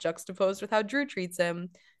again, juxtaposed with how Drew treats him.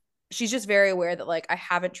 She's just very aware that like I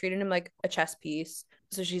haven't treated him like a chess piece.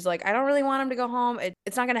 So she's like, I don't really want him to go home.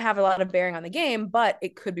 It's not going to have a lot of bearing on the game, but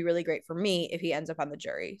it could be really great for me if he ends up on the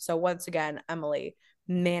jury. So once again, Emily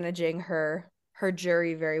managing her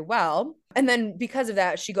jury very well. And then because of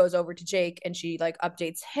that, she goes over to Jake and she like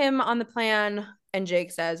updates him on the plan. And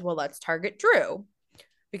Jake says, well, let's target Drew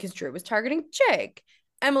because Drew was targeting Jake.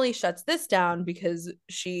 Emily shuts this down because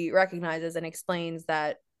she recognizes and explains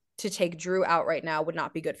that to take Drew out right now would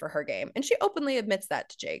not be good for her game. And she openly admits that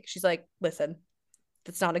to Jake. She's like, listen,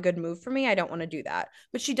 that's not a good move for me. I don't want to do that.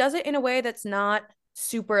 But she does it in a way that's not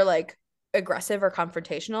super like aggressive or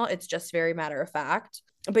confrontational. It's just very matter of fact.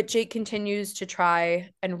 But Jake continues to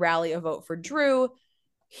try and rally a vote for Drew.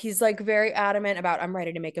 He's like very adamant about, I'm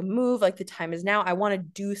ready to make a move. Like the time is now. I want to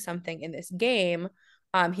do something in this game.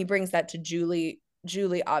 He brings that to Julie.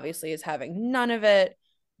 Julie obviously is having none of it.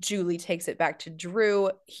 Julie takes it back to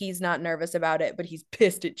Drew. He's not nervous about it, but he's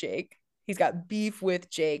pissed at Jake. He's got beef with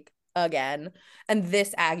Jake again. And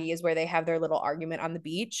this Aggie is where they have their little argument on the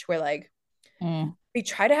beach where like Mm, they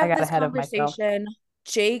try to I have got this ahead of myself. conversation.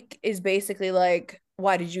 Jake is basically like,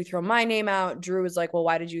 why did you throw my name out? Drew is like, well,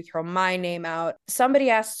 why did you throw my name out?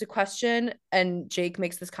 Somebody asks a question and Jake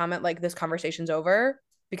makes this comment like, this conversation's over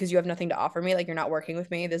because you have nothing to offer me. Like, you're not working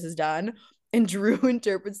with me. This is done. And Drew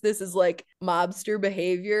interprets this as like mobster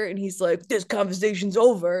behavior. And he's like, this conversation's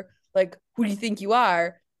over. Like, who do you think you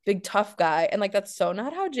are? Big tough guy. And like, that's so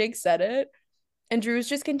not how Jake said it. And Drew's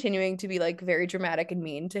just continuing to be like very dramatic and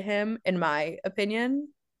mean to him, in my opinion.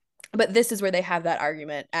 But this is where they have that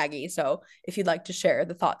argument, Aggie. So if you'd like to share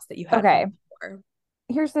the thoughts that you had from Okay, before.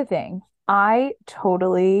 here's the thing. I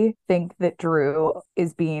totally think that Drew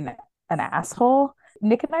is being an asshole.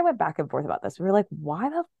 Nick and I went back and forth about this. We were like,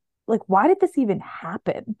 why did this even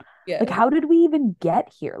happen? Like, Yeah. how did we even get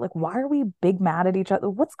here? Like, why are we big mad at each other?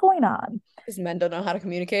 What's going on? Because men don't know how to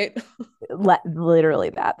communicate. Literally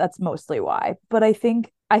that's mostly why. But I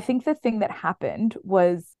think the thing that happened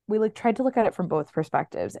was we like tried to look at it from both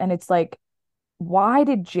perspectives. And it's like, why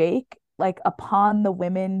did Jake, like upon the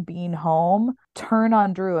women being home, turn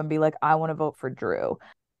on Drew and be like, I want to vote for Drew?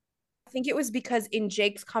 I think it was because in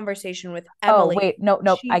Jake's conversation with Oh, Emily, wait, no,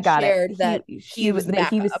 I she got it. shared that he was the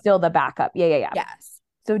He was backup. still the backup. Yeah. Yes.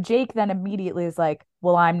 So Jake then immediately is like,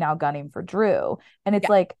 well, I'm now gunning for Drew. And it's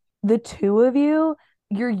Yeah. like the two of you,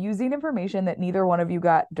 you're using information that neither one of you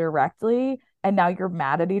got directly. And now you're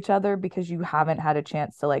mad at each other because you haven't had a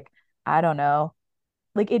chance to, like, I don't know.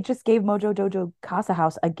 Like, it just gave Mojo Jojo Casa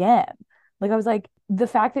House again. Like, I was like, the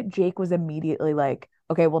fact that Jake was immediately like,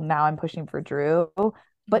 okay, well, now I'm pushing for Drew,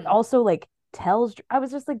 but Mhm. also like I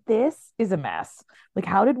was just like, this is a mess. Like,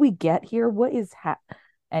 how did we get here? What is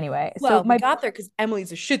anyway? So Well, we my got there because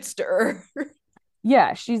Emily's a shit stirrer.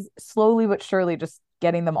 yeah, she's slowly but surely just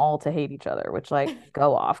getting them all to hate each other, which, like,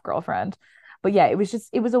 go off, girlfriend. But yeah, it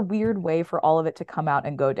was a weird way for all of it to come out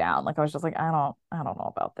and go down. Like, I was just like, I don't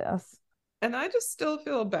know about this. And I just still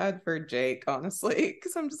feel bad for Jake, honestly,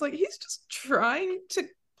 because I'm just like, he's just trying to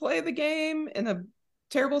play the game in a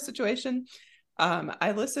terrible situation.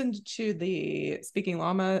 I listened to the Speaking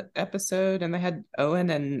Llama episode and they had Owen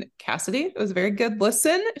and Cassidy. It was a very good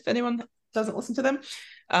listen if anyone doesn't listen to them.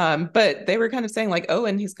 But they were kind of saying, like,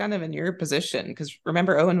 Owen, he's kind of in your position. Because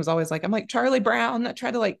remember, Owen was always like, I'm like Charlie Brown that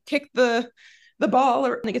tried to like kick the ball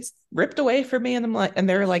or it gets ripped away from me. And I'm like, and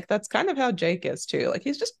they're like, that's kind of how Jake is too. Like,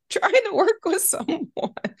 he's just trying to work with someone.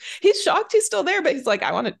 He's shocked he's still there, but he's like,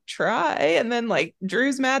 I want to try. And then like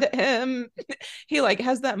Drew's mad at him. He like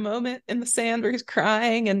has that moment in the sand where he's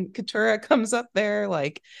crying and Katura comes up there.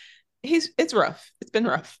 Like, it's rough. It's been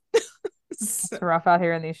rough. It's rough out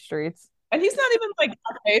here in these streets. And he's not even like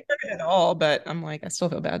okay for it at all, but I'm like, I still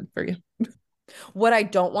feel bad for you. What I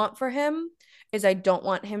don't want for him is I don't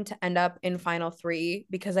want him to end up in final three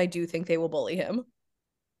because I do think they will bully him.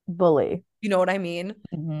 Bully. You know what I mean?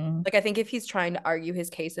 Mm-hmm. Like, I think if he's trying to argue his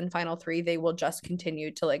case in final three, they will just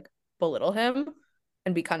continue to like belittle him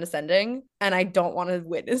and be condescending. And I don't want to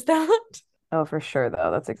witness that. Oh, for sure,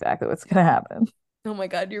 though. That's exactly what's gonna happen. Oh my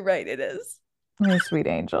God, you're right. It is. My sweet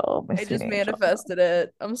angel. My I sweet just angel. manifested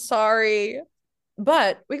it. I'm sorry.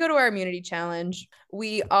 But we go to our immunity challenge.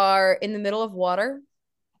 We are in the middle of water,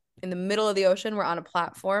 in the middle of the ocean. We're on a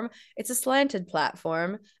platform. It's a slanted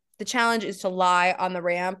platform. The challenge is to lie on the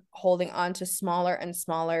ramp, holding on to smaller and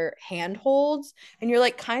smaller handholds. And you're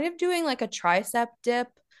like kind of doing like a tricep dip,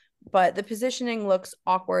 but the positioning looks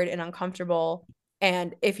awkward and uncomfortable.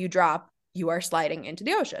 And if you drop, you are sliding into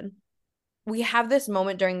the ocean. We have this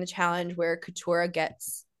moment during the challenge where Katura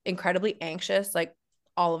gets incredibly anxious, like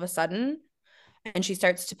all of a sudden, and she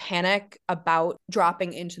starts to panic about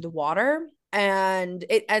dropping into the water. And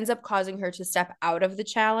it ends up causing her to step out of the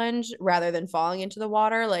challenge rather than falling into the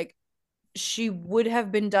water. Like, she would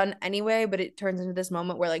have been done anyway, but it turns into this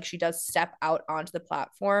moment where like she does step out onto the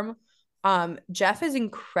platform. Jeff is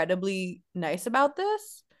incredibly nice about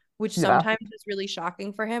this, which Yeah. sometimes is really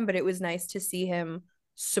shocking for him, but it was nice to see him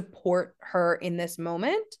support her in this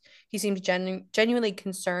moment. He seemed genuinely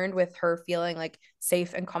concerned with her feeling like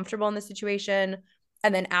safe and comfortable in the situation.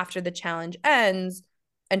 And then after the challenge ends,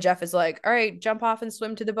 and Jeff is like, all right, jump off and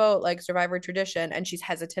swim to the boat, like Survivor tradition. And she's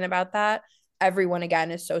hesitant about that. Everyone again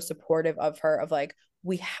is so supportive of her, of like,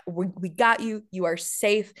 we got you. You are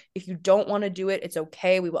safe. If you don't want to do it, it's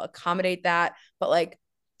okay. We will accommodate that. But like,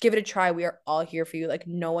 give it a try. We are all here for you. Like,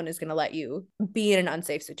 no one is going to let you be in an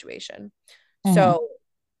unsafe situation. Mm-hmm. So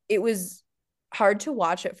it was hard to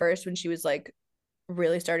watch at first when she was like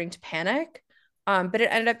really starting to panic. But it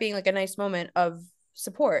ended up being like a nice moment of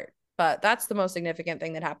support. But that's the most significant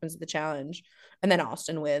thing that happens at the challenge. And then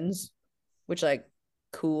Austin wins, which like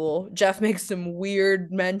cool. Jeff makes some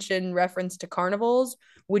weird mention reference to carnivals,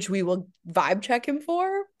 which we will vibe check him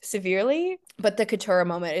for severely. But the Katura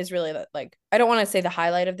moment is really like, I don't want to say the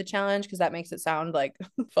highlight of the challenge because that makes it sound like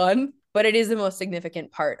fun, but it is the most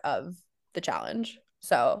significant part of the challenge.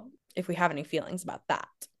 So if we have any feelings about that.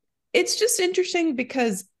 It's just interesting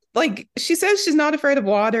because like she says she's not afraid of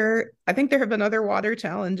water. I think there have been other water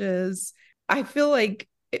challenges. I feel like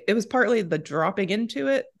it was partly the dropping into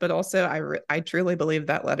it, but also I truly believe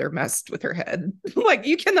that letter messed with her head. Like,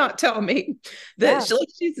 you cannot tell me that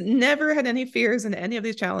she's never had any fears in any of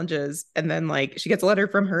these challenges, and then like she gets a letter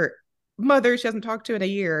from her mother she hasn't talked to in a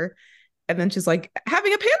year, and then she's like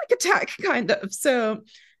having a panic attack, kind of. So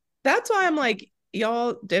that's why I'm like,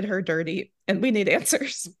 y'all did her dirty, and we need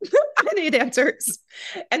answers. I need answers.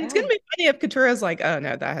 And it's gonna be funny if Katura's like, oh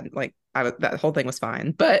no, that hadn't like that whole thing was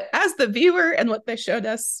fine. But as the viewer and what they showed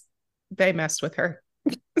us, they messed with her.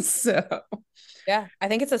 So yeah, I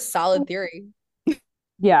think it's a solid theory.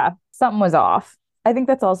 Yeah, something was off. I think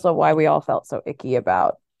that's also why we all felt so icky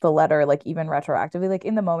about the letter, like even retroactively. Like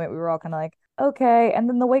in the moment, we were all kind of like, okay. And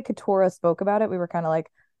then the way Katora spoke about it, we were kind of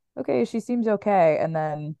like, okay, she seems okay. And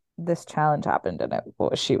then this challenge happened and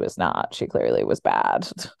she was not. She clearly was bad.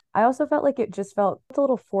 I also felt like it just felt a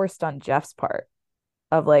little forced on Jeff's part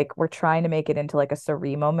of like, we're trying to make it into like a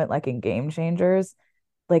Sari moment, like in Game Changers.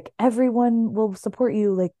 Like everyone will support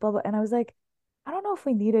you, like blah, blah. And I was like, I don't know if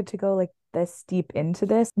we needed to go like this deep into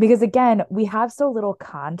this because again, we have so little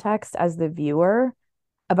context as the viewer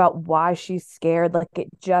about why she's scared. Like it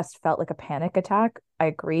just felt like a panic attack. I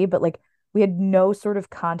agree, but like we had no sort of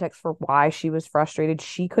context for why she was frustrated.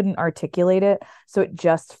 She couldn't articulate it, so it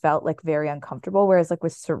just felt like very uncomfortable. Whereas like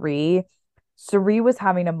with Sari was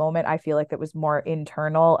having a moment I feel like that was more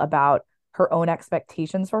internal about her own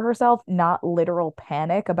expectations for herself, not literal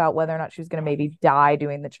panic about whether or not she was going to maybe die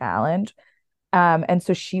doing the challenge. And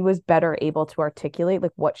so she was better able to articulate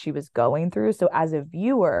like what she was going through. So as a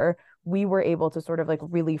viewer, we were able to sort of like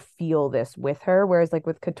really feel this with her. Whereas like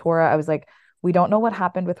with Katora, I was like, we don't know what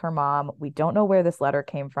happened with her mom. We don't know where this letter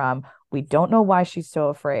came from. We don't know why she's so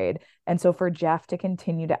afraid. And so for Jeff to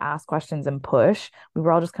continue to ask questions and push, we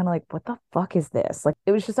were all just kind of like, what the fuck is this? Like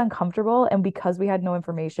it was just uncomfortable. And because we had no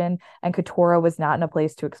information and Katora was not in a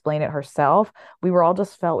place to explain it herself, we were all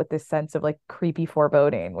just felt with this sense of like creepy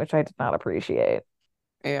foreboding, which I did not appreciate.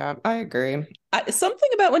 yeah, I agree. Something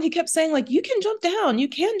about when he kept saying like, you can jump down, you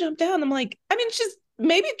can jump down. I'm like, I mean, she's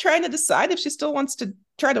maybe trying to decide if she still wants to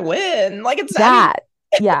try to win. Like it's That,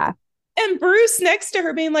 I mean, yeah. and Bruce next to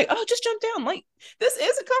her being like, oh, just jump down. Like this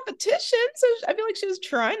is a competition. So I feel like she was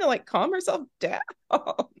trying to like calm herself down.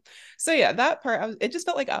 So yeah, that part, it just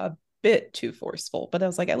felt like a bit too forceful, but I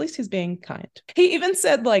was like, at least he's being kind. He even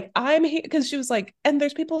said like, I'm here, because she was like, and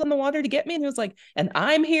there's people in the water to get me. And he was like, and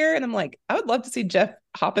I'm here. And I'm like, I would love to see Jeff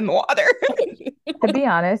hop in the water. To be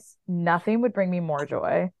honest, nothing would bring me more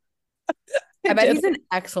joy. I bet he's an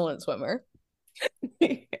excellent swimmer.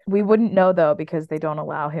 We wouldn't know though because they don't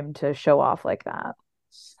allow him to show off like that.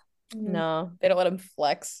 No, they don't let him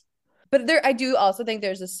flex. But I do also think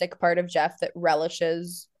there's a sick part of Jeff that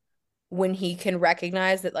relishes when he can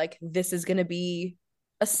recognize that like this is going to be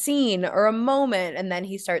a scene or a moment, and then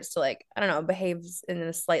he starts to like, I don't know, behaves in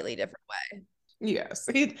a slightly different way. Yes,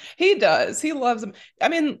 he does. He loves him. I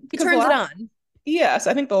mean, He turns it on. Yes,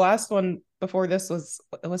 I think the last one before this was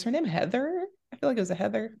her name Heather? I feel like it was a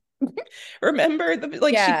Heather. Remember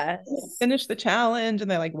like she finished the challenge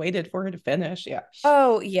and they like waited for her to finish. Yeah.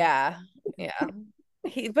 Oh yeah. Yeah.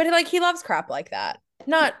 But like he loves crap like that.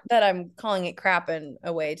 Not that I'm calling it crap in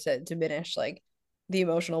a way to diminish like the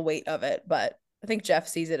emotional weight of it, but I think Jeff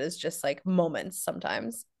sees it as just like moments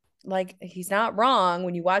sometimes. Like he's not wrong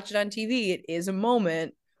when you watch it on TV, it is a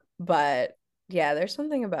moment, but yeah, there's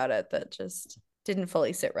something about it that just didn't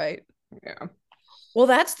fully sit right. Yeah. Well,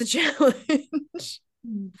 that's the challenge.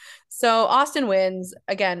 So Austin wins.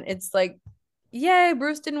 Again, it's like, yay,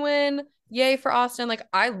 Bruce didn't win. Yay for Austin. Like,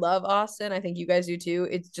 I love Austin. I think you guys do too.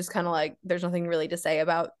 It's just kind of like there's nothing really to say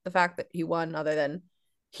about the fact that he won other than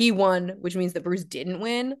he won, which means that Bruce didn't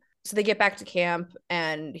win. So they get back to camp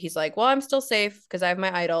and he's like, well, I'm still safe because I have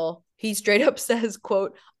my idol. He straight up says,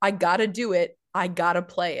 quote, I gotta do it. I gotta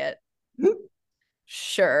play it.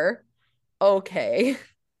 Sure. Okay.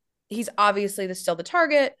 He's obviously still the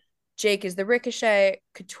target. Jake is the ricochet.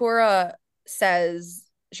 Katura says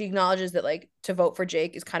she acknowledges that like to vote for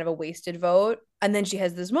Jake is kind of a wasted vote. And then she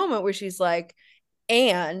has this moment where she's like,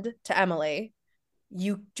 and to Emily,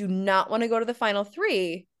 you do not want to go to the final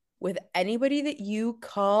three with anybody that you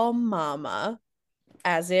call mama,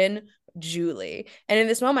 as in Julie. And in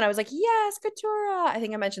this moment, I was like, yes, Katura. I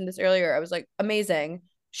think I mentioned this earlier. I was like, amazing.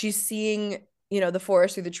 She's seeing, the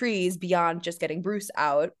forest through the trees beyond just getting Bruce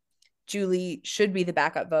out. Julie should be the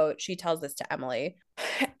backup vote. She tells this to Emily.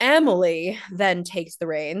 Emily then takes the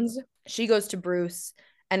reins. She goes to Bruce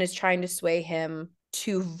and is trying to sway him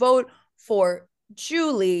to vote for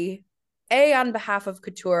Julie, on behalf of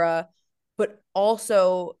Katura, but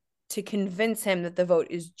also to convince him that the vote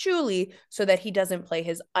is Julie so that he doesn't play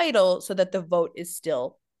his idol, so that the vote is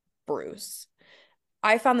still Bruce.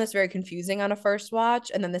 I found this very confusing on a first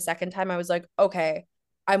watch. And then the second time I was like, okay,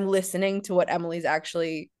 I'm listening to what Emily's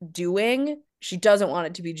actually doing. She doesn't want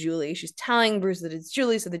it to be Julie. She's telling Bruce that it's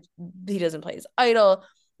Julie so that he doesn't play his idol.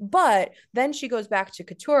 But then she goes back to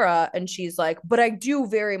Katura and she's like, but I do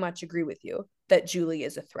very much agree with you that Julie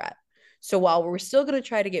is a threat. So while we're still going to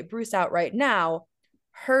try to get Bruce out right now,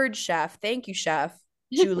 heard chef, thank you, chef.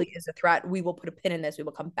 Julie is a threat. We will put a pin in this. We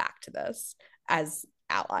will come back to this as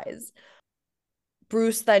allies.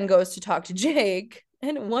 Bruce then goes to talk to Jake.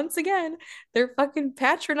 And once again, they're fucking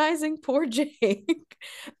patronizing poor Jake.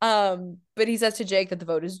 But he says to Jake that the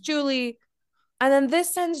vote is Julie. And then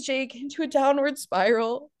this sends Jake into a downward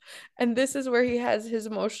spiral. And this is where he has his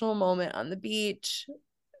emotional moment on the beach,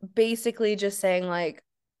 basically just saying, like,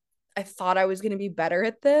 I thought I was going to be better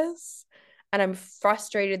at this. And I'm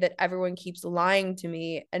frustrated that everyone keeps lying to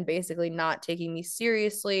me and basically not taking me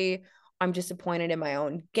seriously. I'm disappointed in my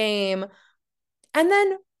own game. And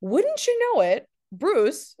then, wouldn't you know it,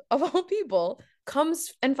 Bruce, of all people,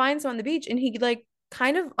 comes and finds him on the beach and he like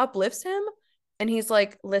kind of uplifts him. And he's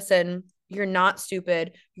like, listen, you're not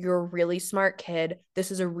stupid. You're a really smart kid.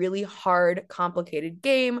 This is a really hard, complicated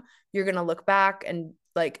game. You're going to look back and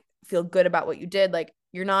like feel good about what you did. Like,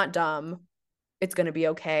 you're not dumb. It's going to be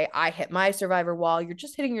okay. I hit my survivor wall. You're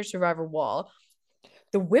just hitting your survivor wall.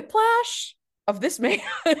 The whiplash of this man,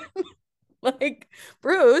 like,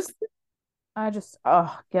 Bruce. I just,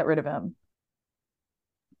 get rid of him.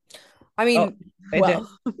 I mean, they well,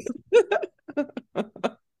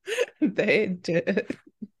 they did.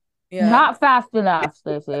 yeah. Not fast enough,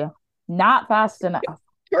 Stacey. Not fast enough.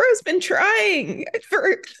 Toro's been trying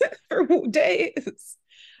for days.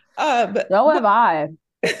 So have I.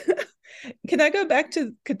 Can I go back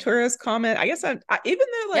to Katura's comment? I guess even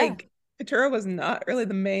though like Katura was not really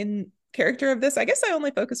the main character of this, I guess I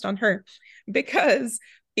only focused on her because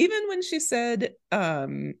even when she said,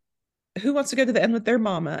 who wants to go to the end with their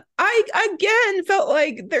mama, I again felt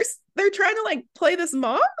like they're trying to like play this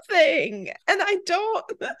mom thing. And I don't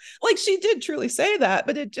like, she did truly say that,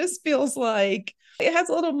 but it just feels like it has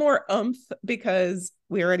a little more oomph because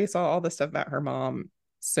we already saw all the stuff about her mom.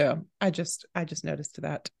 So I just noticed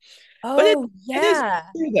that. But Oh, yeah.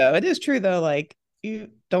 it is true though. Like, you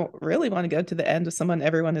don't really want to go to the end of someone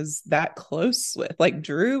everyone is that close with. Like,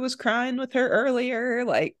 Drew was crying with her earlier.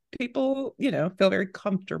 Like, people, feel very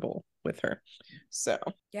comfortable with her. So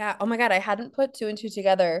Yeah. Oh my God. I hadn't put two and two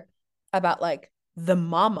together about like the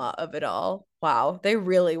mama of it all. Wow. They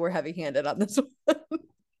really were heavy handed on this one.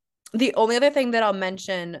 The only other thing that I'll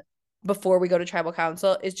mention before we go to tribal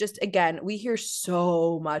council is just, again, we hear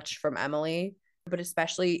so much from Emily, but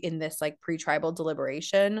especially in this like pre-tribal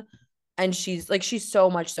deliberation. And she's so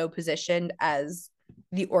much so positioned as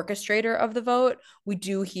the orchestrator of the vote. We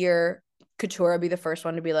do hear Katura be the first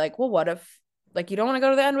one to be like, well, what if like you don't want to go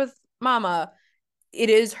to the end with mama? It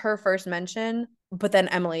is her first mention, but then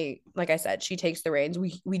Emily, like I said, she takes the reins.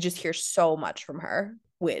 We just hear so much from her,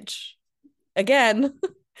 which again,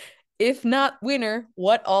 if not winner,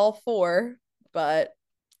 what all for? But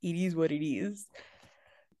it is what it is.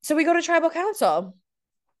 So we go to tribal council.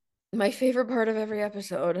 My favorite part of every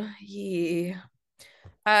episode. Yeah.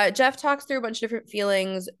 Jeff talks through a bunch of different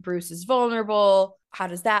feelings. Bruce is vulnerable. How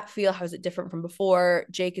does that feel? How is it different from before?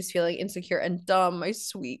 Jake is feeling insecure and dumb, my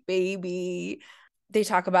sweet baby. They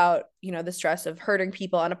talk about, the stress of hurting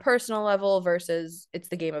people on a personal level versus it's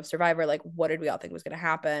the game of Survivor. Like, what did we all think was going to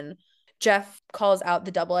happen? Jeff calls out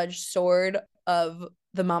the double-edged sword of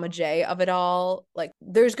the Mama J of it all. Like,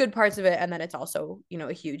 there's good parts of it, and then it's also,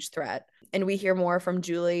 a huge threat. And we hear more from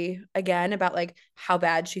Julie again about like how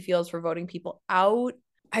bad she feels for voting people out.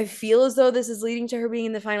 I feel as though this is leading to her being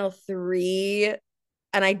in the final 3.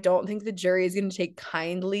 And I don't think the jury is going to take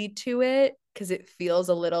kindly to it because it feels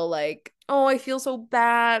a little like, oh, I feel so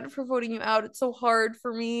bad for voting you out. It's so hard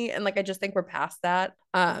for me. And like, I just think we're past that.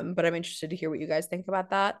 But I'm interested to hear what you guys think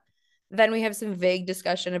about that. Then we have some vague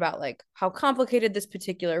discussion about like how complicated this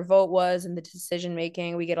particular vote was and the decision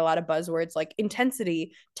making. We get a lot of buzzwords like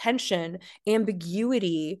intensity, tension,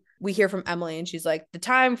 ambiguity. We hear from Emily and she's like, the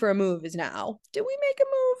time for a move is now. Did we make a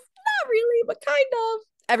move? Not really, but kind of.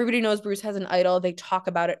 Everybody knows Bruce has an idol. They talk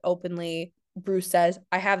about it openly. Bruce says,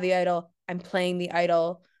 I have the idol. I'm playing the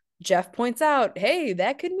idol. Jeff points out, hey,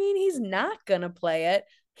 that could mean he's not going to play it.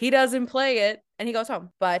 He doesn't play it and he goes home.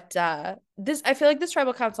 But I feel like this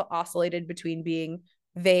tribal council oscillated between being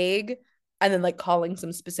vague and then like calling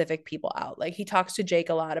some specific people out. Like, he talks to Jake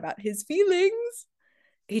a lot about his feelings.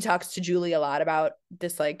 He talks to Julie a lot about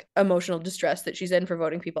this like emotional distress that she's in for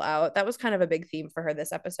voting people out. That was kind of a big theme for her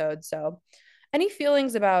this episode. So any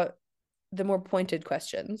feelings about the more pointed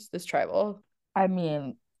questions this tribal? I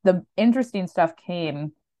mean, the interesting stuff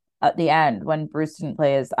came at the end when Bruce didn't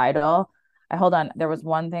play his idol. Hold on. There was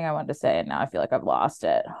one thing I wanted to say, and now I feel like I've lost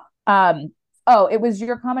it. Oh, it was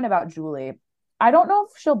your comment about Julie. I don't know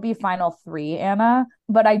if she'll be final three, Anna,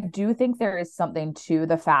 but I do think there is something to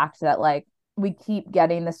the fact that like we keep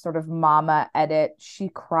getting this sort of mama edit. She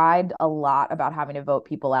cried a lot about having to vote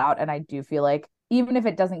people out. And I do feel like even if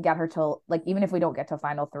it doesn't get her till like, even if we don't get to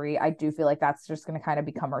final three, I do feel like that's just going to kind of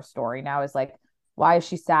become her story now is like, why is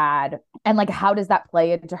she sad? And like, how does that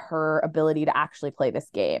play into her ability to actually play this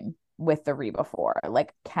game with the Reba 4?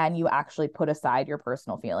 Like, can you actually put aside your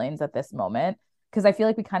personal feelings at this moment? Because I feel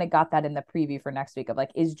like we kind of got that in the preview for next week of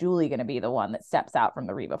like, is Julie going to be the one that steps out from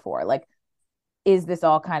the Reba 4? Like, is this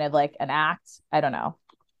all kind of like an act? I don't know.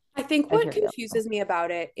 I think what confuses me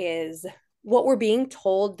about it is what we're being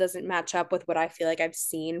told doesn't match up with what I feel like I've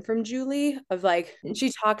seen from Julie of like,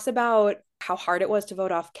 she talks about how hard it was to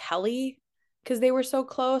vote off Kelly because they were so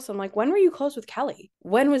close. I'm like, when were you close with Kelly?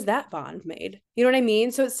 When was that bond made? You know what I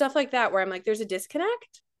mean? So it's stuff like that where I'm like, there's a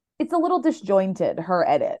disconnect. It's a little disjointed, her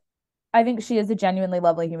edit. I think she is a genuinely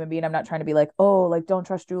lovely human being. I'm not trying to be like, oh, like don't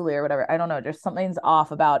trust Julie or whatever. I don't know. There's something's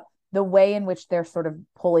off about the way in which they're sort of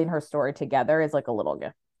pulling her story together is like a little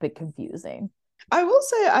bit confusing. I will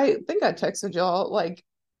say, I think I texted y'all, like,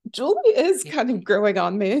 Julie is kind of growing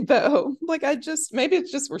on me though. Like maybe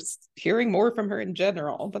it's just we're hearing more from her in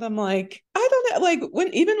general, but I'm like, I don't know, like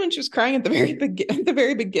even when she was crying at the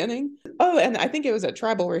very beginning. Oh, and I think it was at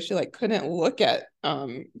Tribal where she like couldn't look at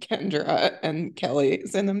Kendra and Kelly.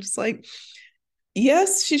 And I'm just like,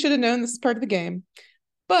 yes, she should have known this is part of the game.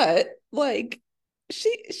 But like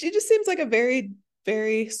she just seems like a very,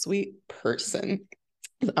 very sweet person.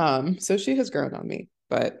 So she has grown on me,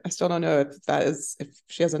 but I still don't know if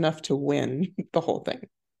she has enough to win the whole thing.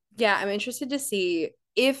 Yeah, I'm interested to see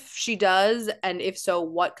if she does, and if so,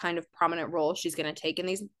 what kind of prominent role she's going to take in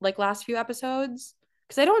these like last few episodes.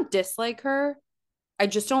 Because I don't dislike her. I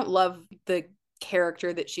just don't love the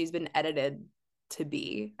character that she's been edited to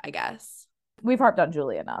be, I guess. We've harped on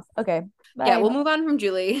Julie enough. Okay. Bye. Yeah, we'll move on from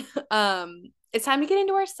Julie. It's time to get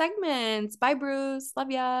into our segments. Bye, Bruce. Love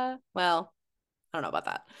ya. Well, I don't know about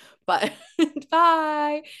that, but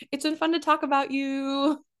bye. It's been fun to talk about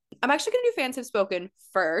you. I'm actually going to do Fans Have Spoken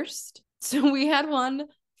first. So we had one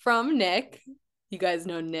from Nick. You guys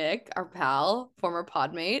know Nick, our pal, former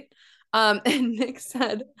podmate. And Nick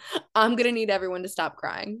said, I'm going to need everyone to stop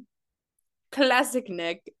crying. Classic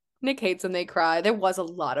Nick. Nick hates when they cry. There was a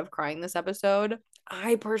lot of crying this episode.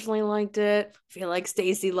 I personally liked it. I feel like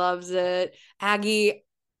Stacey loves it. Aggie,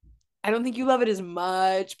 I don't think you love it as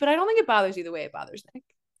much, but I don't think it bothers you the way it bothers Nick.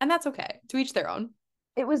 And that's okay. To each their own.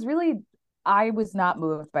 It was really, I was not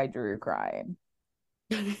moved by Drew crying.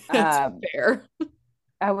 That's fair.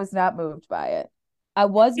 I was not moved by it. I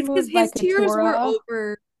was moved by his tears were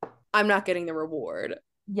over. I'm not getting the reward.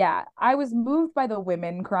 Yeah, I was moved by the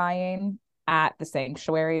women crying at the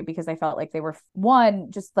sanctuary because I felt like they were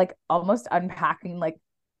one just like almost unpacking like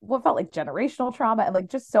what felt like generational trauma and like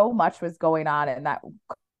just so much was going on in that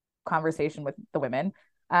conversation with the women.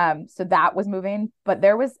 So that was moving, but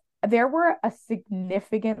there were a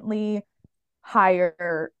significantly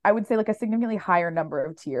higher, I would say like a significantly higher number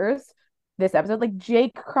of tears this episode. Like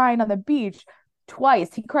Jake crying on the beach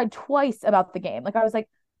twice. He cried twice about the game. Like I was like,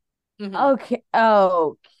 okay.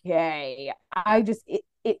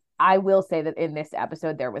 I will say that in this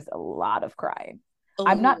episode there was a lot of crying.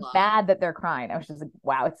 I'm not mad that they're crying. I was just like,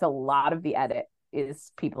 wow, it's a lot of the edit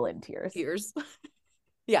is people in tears.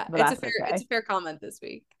 Yeah, it's a fair comment this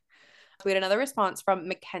week. We had another response from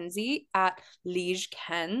Mackenzie at Liege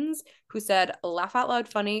Kens, who said, laugh out loud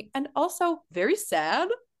funny and also very sad,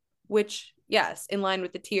 which, yes, in line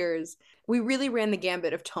with the tears. We really ran the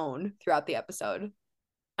gambit of tone throughout the episode,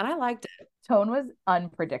 and I liked it. Tone was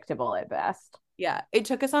unpredictable at best. Yeah, it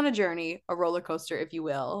took us on a journey, a roller coaster, if you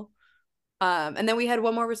will. And then we had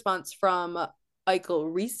one more response from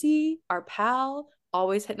Eichel Reese, our pal,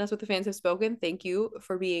 always hitting us with the Fans Have Spoken. Thank you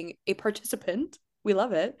for being a participant. We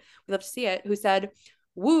love it. We love to see it. Who said,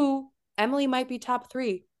 woo, Emily might be top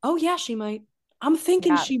 3. Oh, yeah, she might. I'm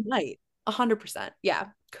thinking she might. 100%. Yeah,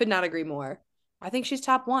 could not agree more. I think she's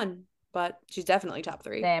top 1, but she's definitely top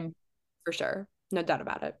 3. Same. For sure. No doubt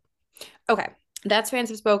about it. Okay, that's Fans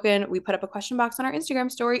Have Spoken. We put up a question box on our Instagram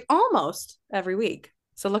story almost every week,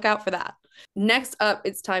 so look out for that. Next up,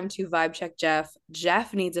 it's time to vibe check Jeff.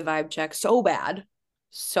 Jeff needs a vibe check so bad.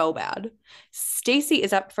 Stacey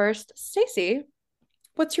is up first. Stacey,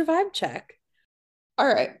 what's your vibe check? All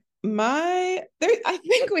right. I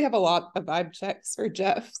think we have a lot of vibe checks for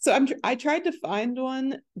Jeff. So I tried to find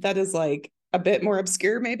one that is like a bit more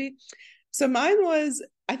obscure maybe. So mine was,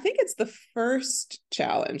 I think it's the first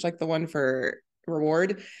challenge, like the one for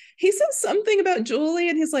reward. He says something about Julie,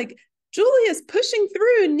 and he's like, Julie is pushing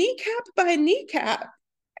through kneecap by kneecap.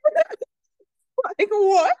 Like,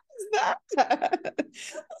 what is that? Like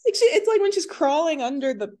it's like when she's crawling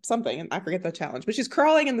under the something, and I forget the challenge, but she's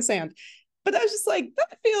crawling in the sand. But I was just like,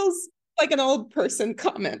 that feels like an old person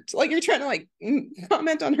comment. Like you're trying to like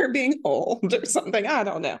comment on her being old or something. I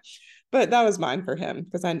don't know. But that was mine for him,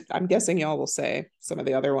 because I'm guessing y'all will say some of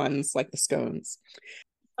the other ones, like the scones.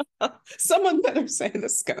 Someone better say the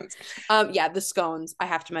scones. Yeah, the scones. I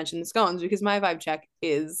have to mention the scones because my vibe check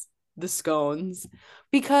is the scones.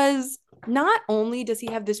 Because not only does he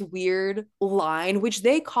have this weird line, which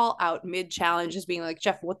they call out mid-challenge as being like,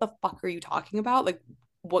 Jeff, what the fuck are you talking about? Like,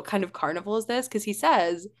 what kind of carnival is this? Because he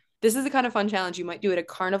says, this is the kind of fun challenge you might do at a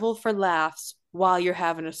carnival for laughs while you're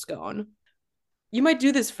having a scone. You might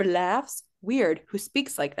do this for laughs. Weird. Who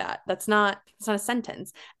speaks like that? That's not a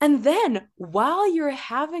sentence. And then while you're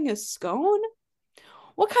having a scone,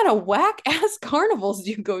 what kind of whack ass carnivals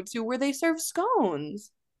do you go to where they serve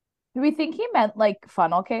scones? Do we think he meant like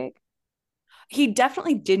funnel cake? He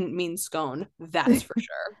definitely didn't mean scone, that's for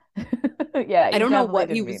sure. Yeah, I don't know definitely what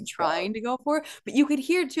he didn't was mean trying scone. to go for, but you could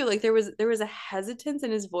hear too, like there was a hesitance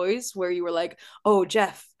in his voice where you were like, "Oh,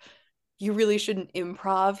 Jeff, you really shouldn't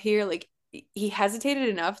improv here." Like he hesitated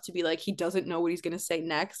enough to be like he doesn't know what he's gonna say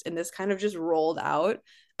next, and this kind of just rolled out.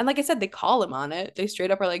 And like I said, they call him on it. They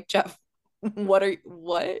straight up are like, "Jeff,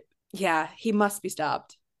 what?" Yeah, he must be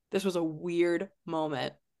stopped. This was a weird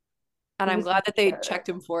moment. And It I'm was glad that they weird. checked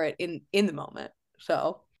him for it in the moment.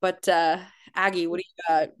 So, but Aggie, what do you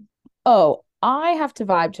got? Oh, I have to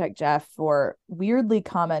vibe check Jeff for weirdly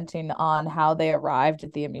commenting on how they arrived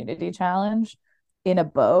at the immunity challenge in a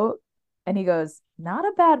boat. And he goes, not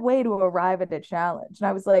a bad way to arrive at a challenge. And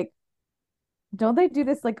I was like, don't they do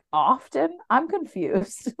this like often? I'm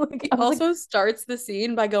confused. Like, He I was like, also starts the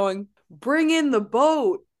scene by going, "Bring in the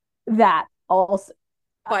boat" that also,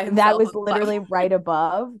 by that himself was on the platform. literally right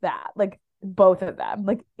above that. Like, both of them,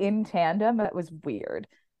 like in tandem. That was weird.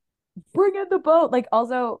 Bring in the boat. Like,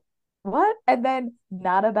 also, what? And then,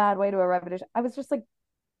 not a bad way to arrive at a. I was just like,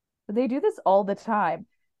 they do this all the time.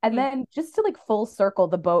 And then just to like full circle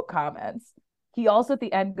the boat comments, he also at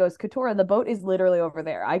the end goes, Katora, the boat is literally over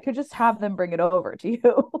there. I could just have them bring it over to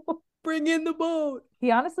you. Bring in the boat. He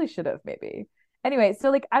honestly should have, maybe. Anyway, so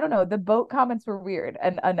like, I don't know. The boat comments were weird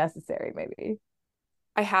and unnecessary, maybe.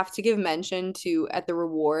 I have to give mention to at the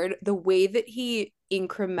reward, the way that he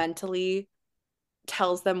incrementally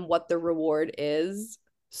tells them what the reward is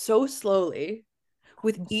so slowly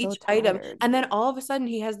with I'm so each item. tired. And then all of a sudden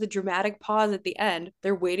he has the dramatic pause at the end.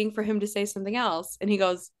 They're waiting for him to say something else. And he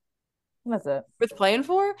goes, That's it. worth playing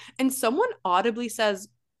for? And someone audibly says,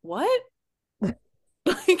 what?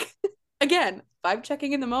 Like, again, vibe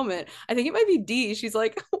checking in the moment. I think it might be D. She's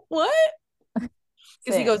like, what? Because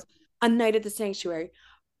he Same. goes, a night at the sanctuary,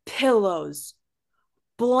 pillows,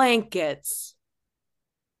 blankets.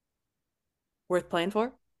 Worth playing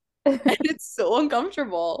for? And it's so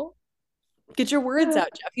uncomfortable. Get your words out,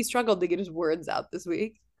 Jeff. He struggled to get his words out this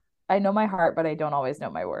week. I know my heart, but I don't always know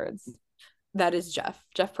my words. That is Jeff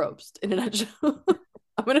Probst in a nutshell.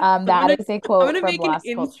 I'm That gonna is a quote from make an Las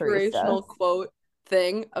inspirational Culturistas. quote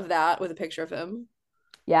thing of that with a picture of him.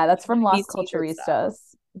 Yeah, that's from Be Las t-shirt style. Culturistas.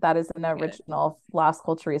 That is an Get it. original Las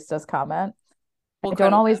Culturistas comment. We'll I don't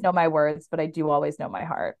credit always them. know my words, but I do always know my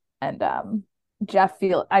heart. And I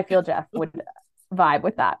feel Jeff would vibe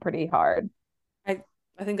with that pretty hard. I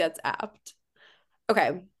think that's apt.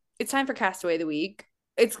 Okay, it's time for Castaway of the Week.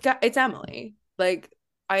 It's Emily. Like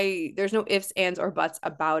there's no ifs, ands, or buts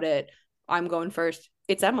about it. I'm going first.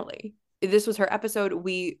 It's Emily. This was her episode.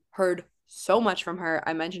 We heard so much from her.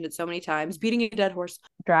 I mentioned it so many times. Beating a dead horse,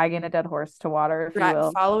 Dragging a dead horse to water, if you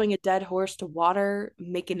will. following a dead horse to water,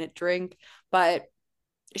 making it drink. But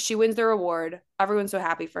she wins the reward. Everyone's so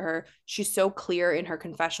happy for her. She's so clear in her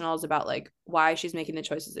confessionals about like why she's making the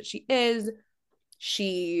choices that she is.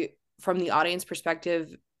 She, from the audience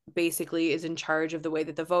perspective, basically is in charge of the way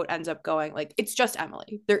that the vote ends up going. Like it's just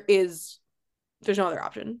Emily. There's no other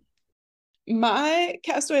option. My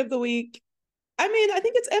castaway of the week, I mean, I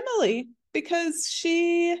think it's Emily, because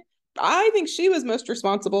I think she was most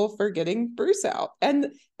responsible for getting Bruce out. And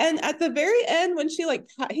at the very end, when she like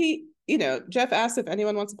Jeff asks if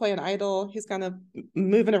anyone wants to play an idol, he's kind of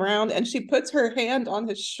moving around, and she puts her hand on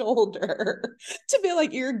his shoulder to be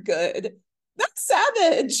like, you're good. That's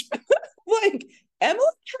savage. Like, Emily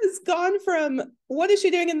has gone from, what is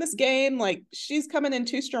she doing in this game? Like, she's coming in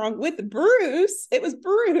too strong with Bruce. It was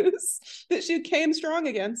Bruce that she came strong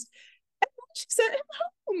against. She sent him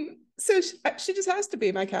home. So she just has to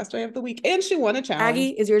be my castaway of the week. And she won a challenge. Aggie,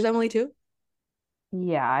 is yours Emily too?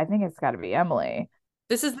 Yeah, I think it's got to be Emily.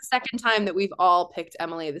 This is the second time that we've all picked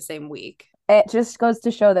Emily the same week. It just goes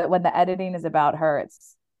to show that when the editing is about her,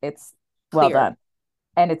 it's well Clear. done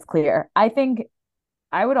and it's clear. I think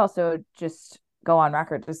I would also just go on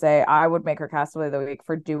record to say I would make her castaway of the week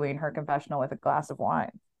for doing her confessional with a glass of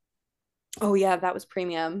wine. Oh yeah, that was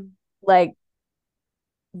premium. Like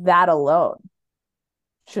that alone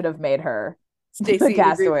should have made her the Stacey, in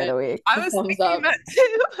castaway of the agreement. week. I was Thumbs thinking up. that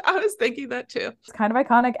too. I was thinking that too. It's kind of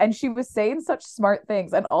iconic. And she was saying such smart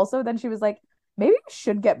things. And also then she was like, maybe I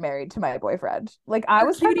should get married to my boyfriend. Like I Her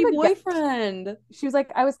was kind cutie of boyfriend. she was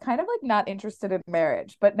like, I was kind of like not interested in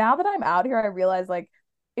marriage. But now that I'm out here, I realize like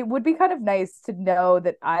it would be kind of nice to know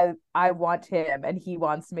that I want him and he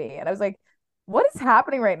wants me. And I was like, what is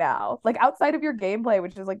happening right now? Like outside of your gameplay,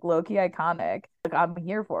 which is like low-key iconic, like I'm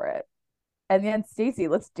here for it. And then Stacey,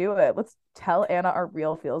 let's do it. Let's tell Anna our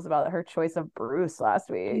real feels about her choice of Bruce last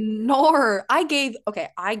week. Nor I gave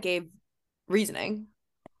reasoning.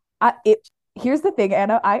 Here's the thing,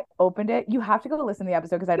 Anna. I opened it. You have to go listen to the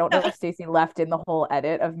episode because I don't know if Stacey left in the whole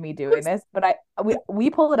edit of me doing this, but we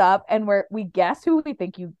pull it up and we guess who we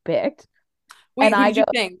think you picked. Wait, and who I did you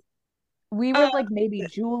go, think? we were like maybe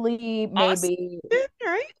Julie, maybe. Austin,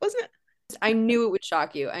 right? Wasn't it? I knew it would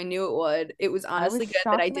shock you. I knew it would. It was honestly good that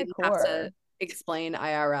shocked I to my didn't have core. to explain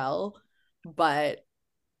IRL, but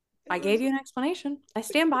I gave you an explanation. I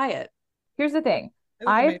stand by it. Here's the thing. It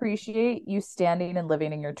was I amazing. appreciate you standing and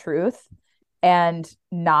living in your truth and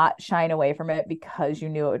not shying away from it because you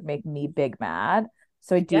knew it would make me big mad.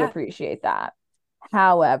 So I do Yeah. appreciate that.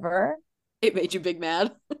 However, It made you big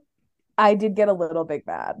mad. I did get a little big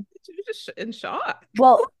mad. She was just in shock.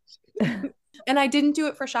 Well, And I didn't do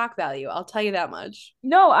it for shock value. I'll tell you that much.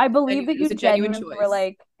 no, I believe that It you was a genuine genuinely were choice.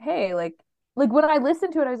 like, hey, like when I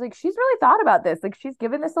listened to it, I was like, she's really thought about this. Like she's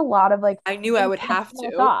given this a lot of like I knew I would have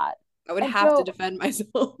intentional to. thought. I would And have so to defend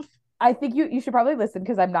myself. I think you should probably listen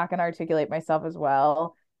because I'm not going to articulate myself as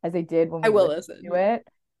well as I did when I we will listened listen. to it.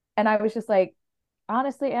 And I was just like,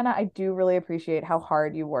 honestly, Anna, I do really appreciate how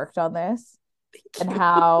hard you worked on this and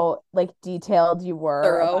how like detailed you were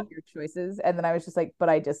Thorough. about your choices. And then I was just like, but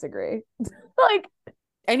I disagree. Like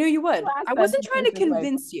I knew you would. last I wasn't sentence trying was to just like,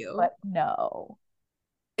 convince you. but no.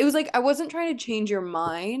 It was like I wasn't trying to change your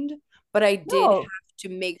mind, but I did No. have to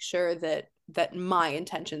make sure that my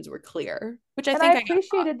intentions were clear, which I And think I I got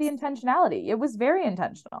appreciated the across. intentionality. It was very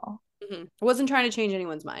intentional. I wasn't trying to change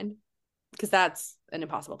anyone's mind because that's an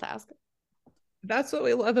impossible task. That's what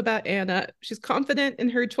we love about Anna. She's confident in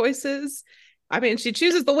her choices. I mean, she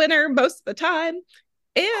chooses the winner most of the time,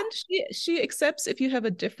 and she accepts if you have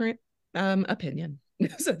a different opinion.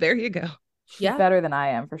 So there you go. She's better than I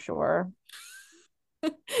am for sure.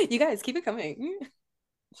 You guys keep it coming.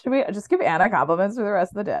 Should we just give Anna compliments for the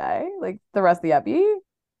rest of the day? Like the rest of the epi?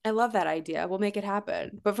 I love that idea. We'll make it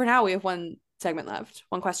happen. But for now, we have one segment left,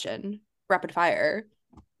 one question, rapid fire,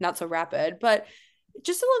 not so rapid, but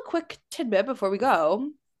just a little quick tidbit before we go.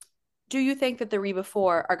 Do you think that the Reba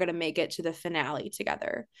 4 are going to make it to the finale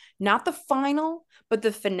together? Not the final, but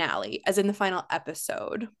the finale, as in the final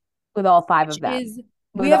episode. With all five of them.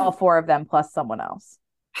 With all four of them plus someone else.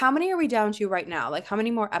 How many are we down to right now? Like, how many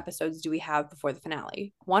more episodes do we have before the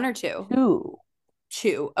finale? 1 or 2? 2.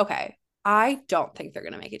 2. Okay. I don't think they're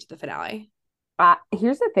going to make it to the finale.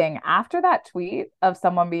 Here's the thing. After that tweet of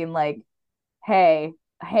someone being like, hey,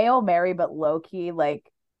 Hail Mary, but low key, like,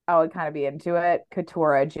 I would kind of be into it.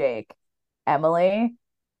 Katura, Jake, Emily.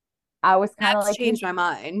 I was kind of like, changed my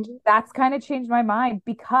mind. That's kind of changed my mind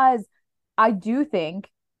because I do think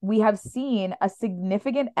we have seen a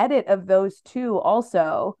significant edit of those two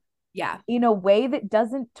also. Yeah. In a way that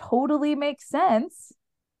doesn't totally make sense.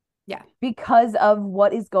 Yeah. Because of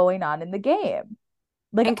what is going on in the game.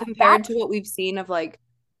 Like, and compared to what we've seen of like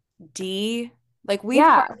D, like we've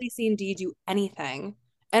hardly seen D do anything.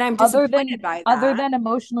 And I'm disappointed by that. Other than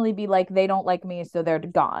emotionally be like, they don't like me, so they're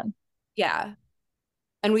gone. Yeah.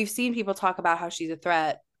 And we've seen people talk about how she's a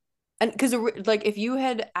threat. And because like if you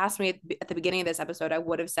had asked me at the beginning of this episode, I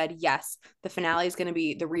would have said, yes, the finale is going to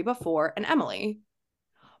be the Reba 4 and Emily.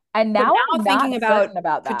 And now I'm thinking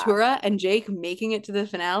about Katura and Jake making it to the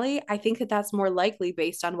finale. I think that that's more likely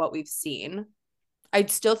based on what we've seen. I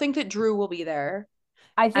still think that Drew will be there.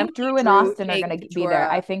 I think Drew and Austin are going to be there.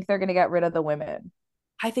 I think they're going to get rid of the women.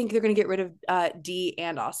 I think they're going to get rid of D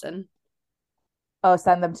and Austin. Oh,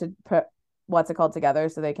 send them to put what's it called together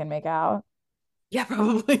so they can make out. Yeah,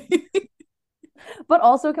 probably. But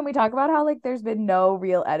also, can we talk about how like there's been no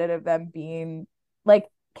real edit of them being like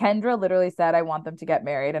Kendra literally said, I want them to get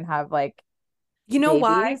married and have like You know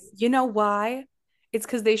why? babies. You know why? It's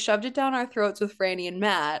because they shoved it down our throats with Franny and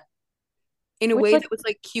Matt in a Which way like, that was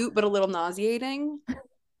like cute but a little nauseating.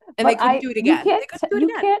 And they but couldn't do it you again. They couldn't do it you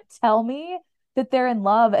again. can't tell me that they're in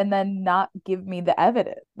love and then not give me the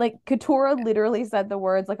evidence. Like Katura literally said the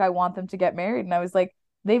words like I want them to get married, and I was like,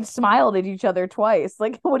 they've smiled at each other twice.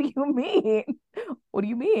 Like, what do you mean? What do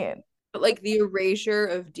you mean? But like the erasure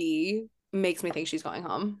of D makes me think she's going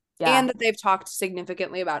home. Yeah. And that they've talked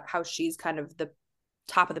significantly about how she's kind of the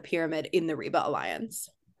top of the pyramid in the Reba alliance.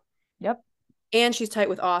 Yep. And she's tight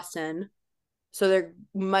with Austin. So they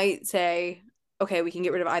might say, okay, we can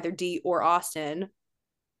get rid of either D or Austin.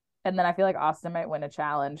 And then I feel like Austin might win a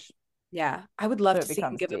challenge, Yeah. I would love so to it see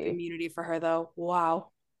him becomes give up D. immunity for her though.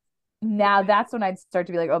 Wow. Now that's when I'd start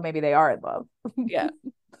to be like, oh, maybe they are in love. Yeah.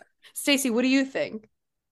 Stacey, what do you think?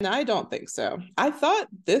 No, I don't think so. I thought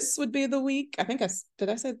this would be the week. I think did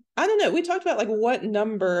I say, I don't know. We talked about like what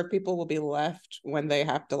number of people will be left when they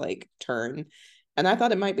have to like turn. And I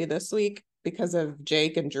thought it might be this week because of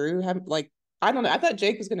Jake and Drew have like, I don't know. I thought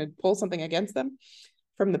Jake was going to pull something against them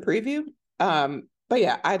from the preview. But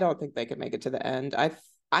yeah, I don't think they could make it to the end.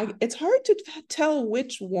 It's hard to tell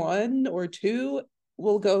which one or two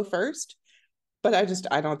will go first, but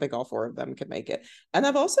I don't think all four of them can make it. And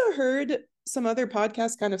I've also heard some other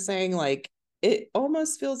podcasts kind of saying like it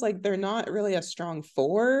almost feels like they're not really a strong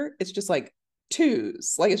four. It's just like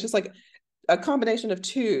twos. Like it's just like a combination of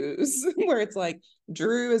twos where it's like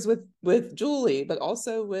Drew is with Julie, but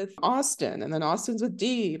also with Austin, and then Austin's with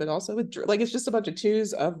D, but also with Drew. Like it's just a bunch of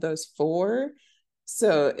twos of those four.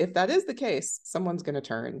 So if that is the case, someone's gonna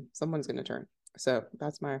turn. Someone's gonna turn. So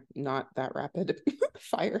that's my not that rapid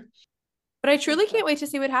fire. But I truly can't wait to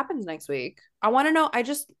see what happens next week. I want to know. I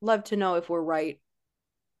just love to know if we're right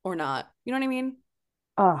or not. You know what I mean?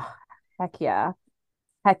 Oh, heck yeah.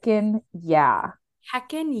 Heckin' yeah.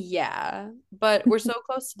 Heckin' yeah. But we're so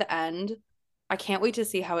close to the end. I can't wait to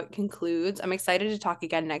see how it concludes. I'm excited to talk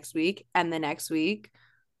again next week and the next week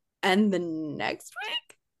and the next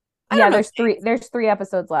week. I Yeah, don't know. there's three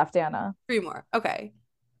episodes left, Anna. Three more. Okay.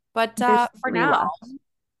 But There's for three now, left.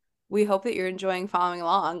 we hope that you're enjoying following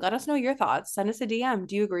along. Let us know your thoughts. Send us a DM.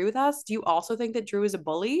 Do you agree with us? Do you also think that Drew is a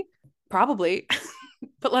bully? Probably.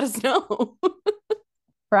 But let us know.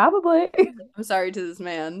 Probably. I'm sorry to this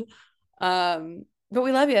man. But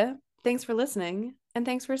we love you. Thanks for listening. And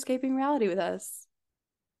thanks for escaping reality with us.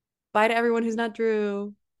 Bye to everyone who's not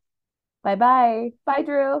Drew. Bye-bye. Bye,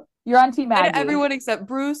 Drew. You're on Team Bye to Maggie. everyone except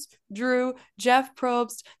Bruce, Drew, Jeff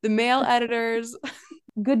Probst, the male editors.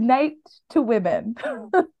 Good night to women.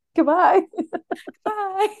 Goodbye.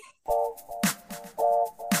 Bye.